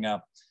studying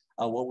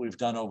what we've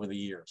done over the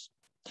years.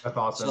 That's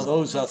awesome. So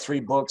those are 3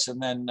 books.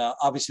 And then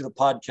obviously the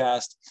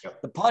podcast.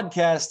 Yep. The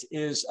podcast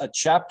is a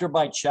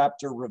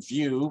chapter-by-chapter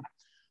review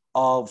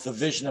of the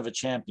vision of a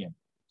champion.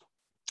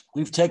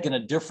 We've taken a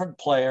different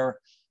player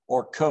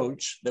or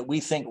coach that we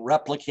think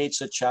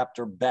replicates a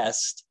chapter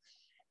best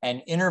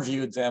and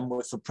interviewed them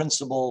with the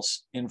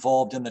principles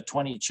involved in the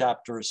 20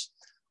 chapters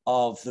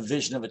of the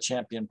Vision of a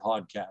Champion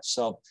podcast.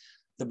 So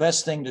the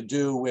best thing to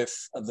do with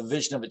the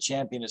Vision of a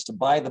Champion is to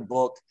buy the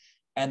book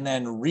and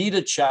then read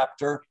a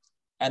chapter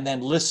and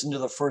then listen to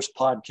the first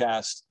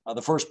podcast.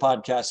 The first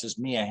podcast is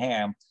Mia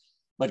Hamm,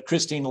 but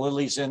Christine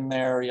Lilly's in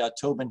there.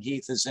 Tobin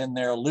Heath is in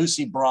there.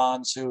 Lucy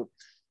Bronze, who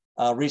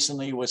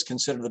recently was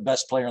considered the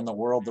best player in the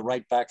world. The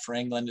right back for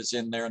England is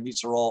in there. And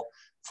these are all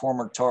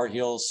former Tar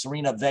Heels.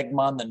 Serena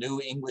Wegman, the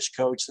new English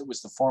coach that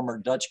was the former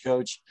Dutch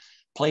coach,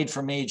 played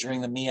for me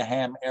during the Mia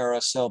Hamm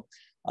era. So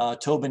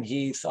Tobin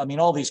Heath, I mean,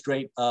 all these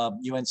great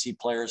UNC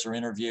players are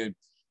interviewed.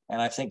 And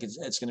I think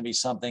it's going to be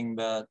something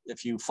that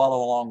if you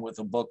follow along with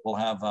the book will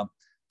have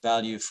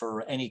value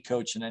for any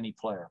coach and any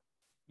player.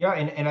 Yeah.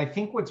 And I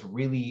think what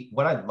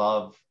I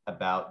love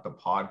about the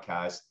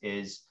podcast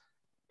is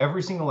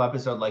every single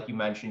episode, like you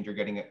mentioned, you're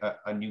getting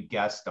a new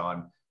guest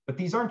on, but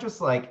these aren't just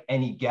like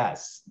any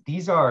guests.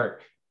 These are,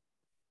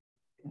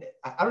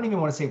 I don't even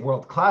want to say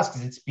world-class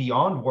because it's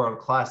beyond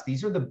world-class.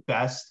 These are the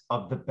best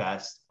of the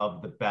best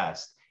of the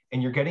best.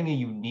 And you're getting a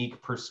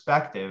unique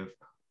perspective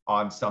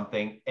on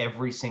something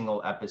every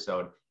single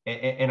episode.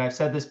 And I've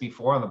said this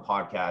before on the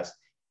podcast,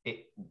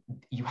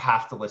 you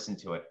have to listen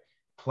to it.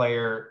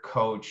 Player,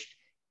 coach,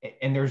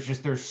 and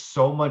there's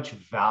so much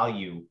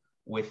value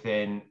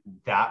within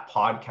that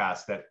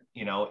podcast that,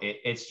 you know,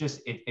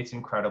 it's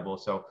incredible.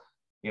 So,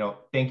 you know,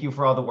 thank you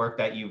for all the work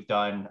that you've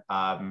done,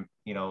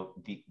 you know,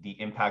 the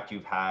impact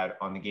you've had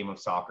on the game of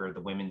soccer,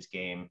 the women's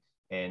game,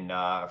 and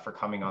for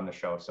coming on the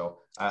show. So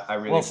I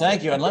really— Well,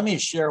 thank you. And let me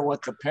share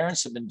what the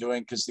parents have been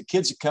doing, because the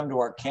kids that come to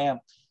our camp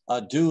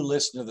do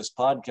listen to this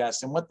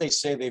podcast. And what they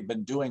say they've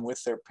been doing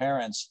with their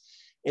parents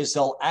is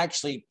they'll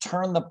actually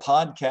turn the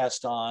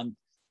podcast on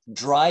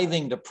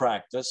driving to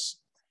practice.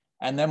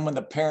 And then when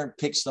the parent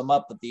picks them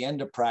up at the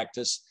end of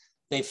practice,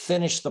 they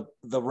finish the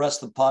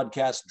rest of the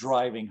podcast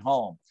driving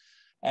home.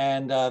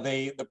 And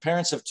the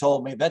parents have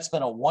told me that's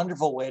been a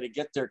wonderful way to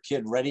get their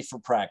kid ready for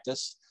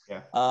practice,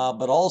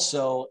 but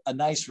also a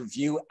nice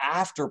review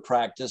after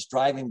practice,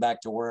 driving back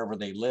to wherever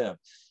they live.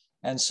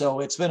 And so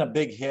it's been a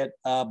big hit,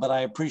 but I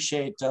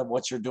appreciate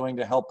what you're doing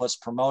to help us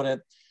promote it.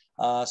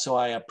 So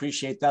I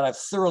appreciate that. I've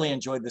thoroughly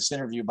enjoyed this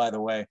interview, by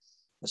the way.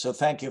 So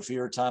thank you for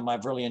your time.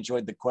 I've really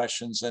enjoyed the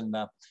questions, and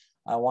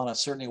I want to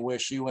certainly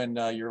wish you and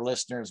your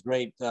listeners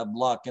great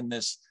luck in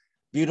this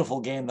beautiful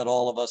game that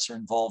all of us are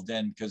involved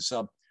in, because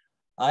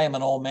I am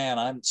an old man.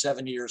 I'm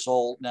 70 years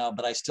old now,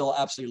 but I still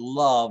absolutely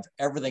love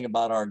everything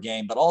about our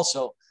game, but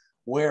also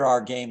where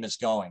our game is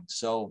going.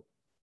 So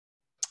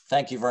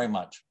thank you very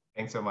much.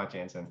 Thanks so much,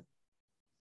 Anson.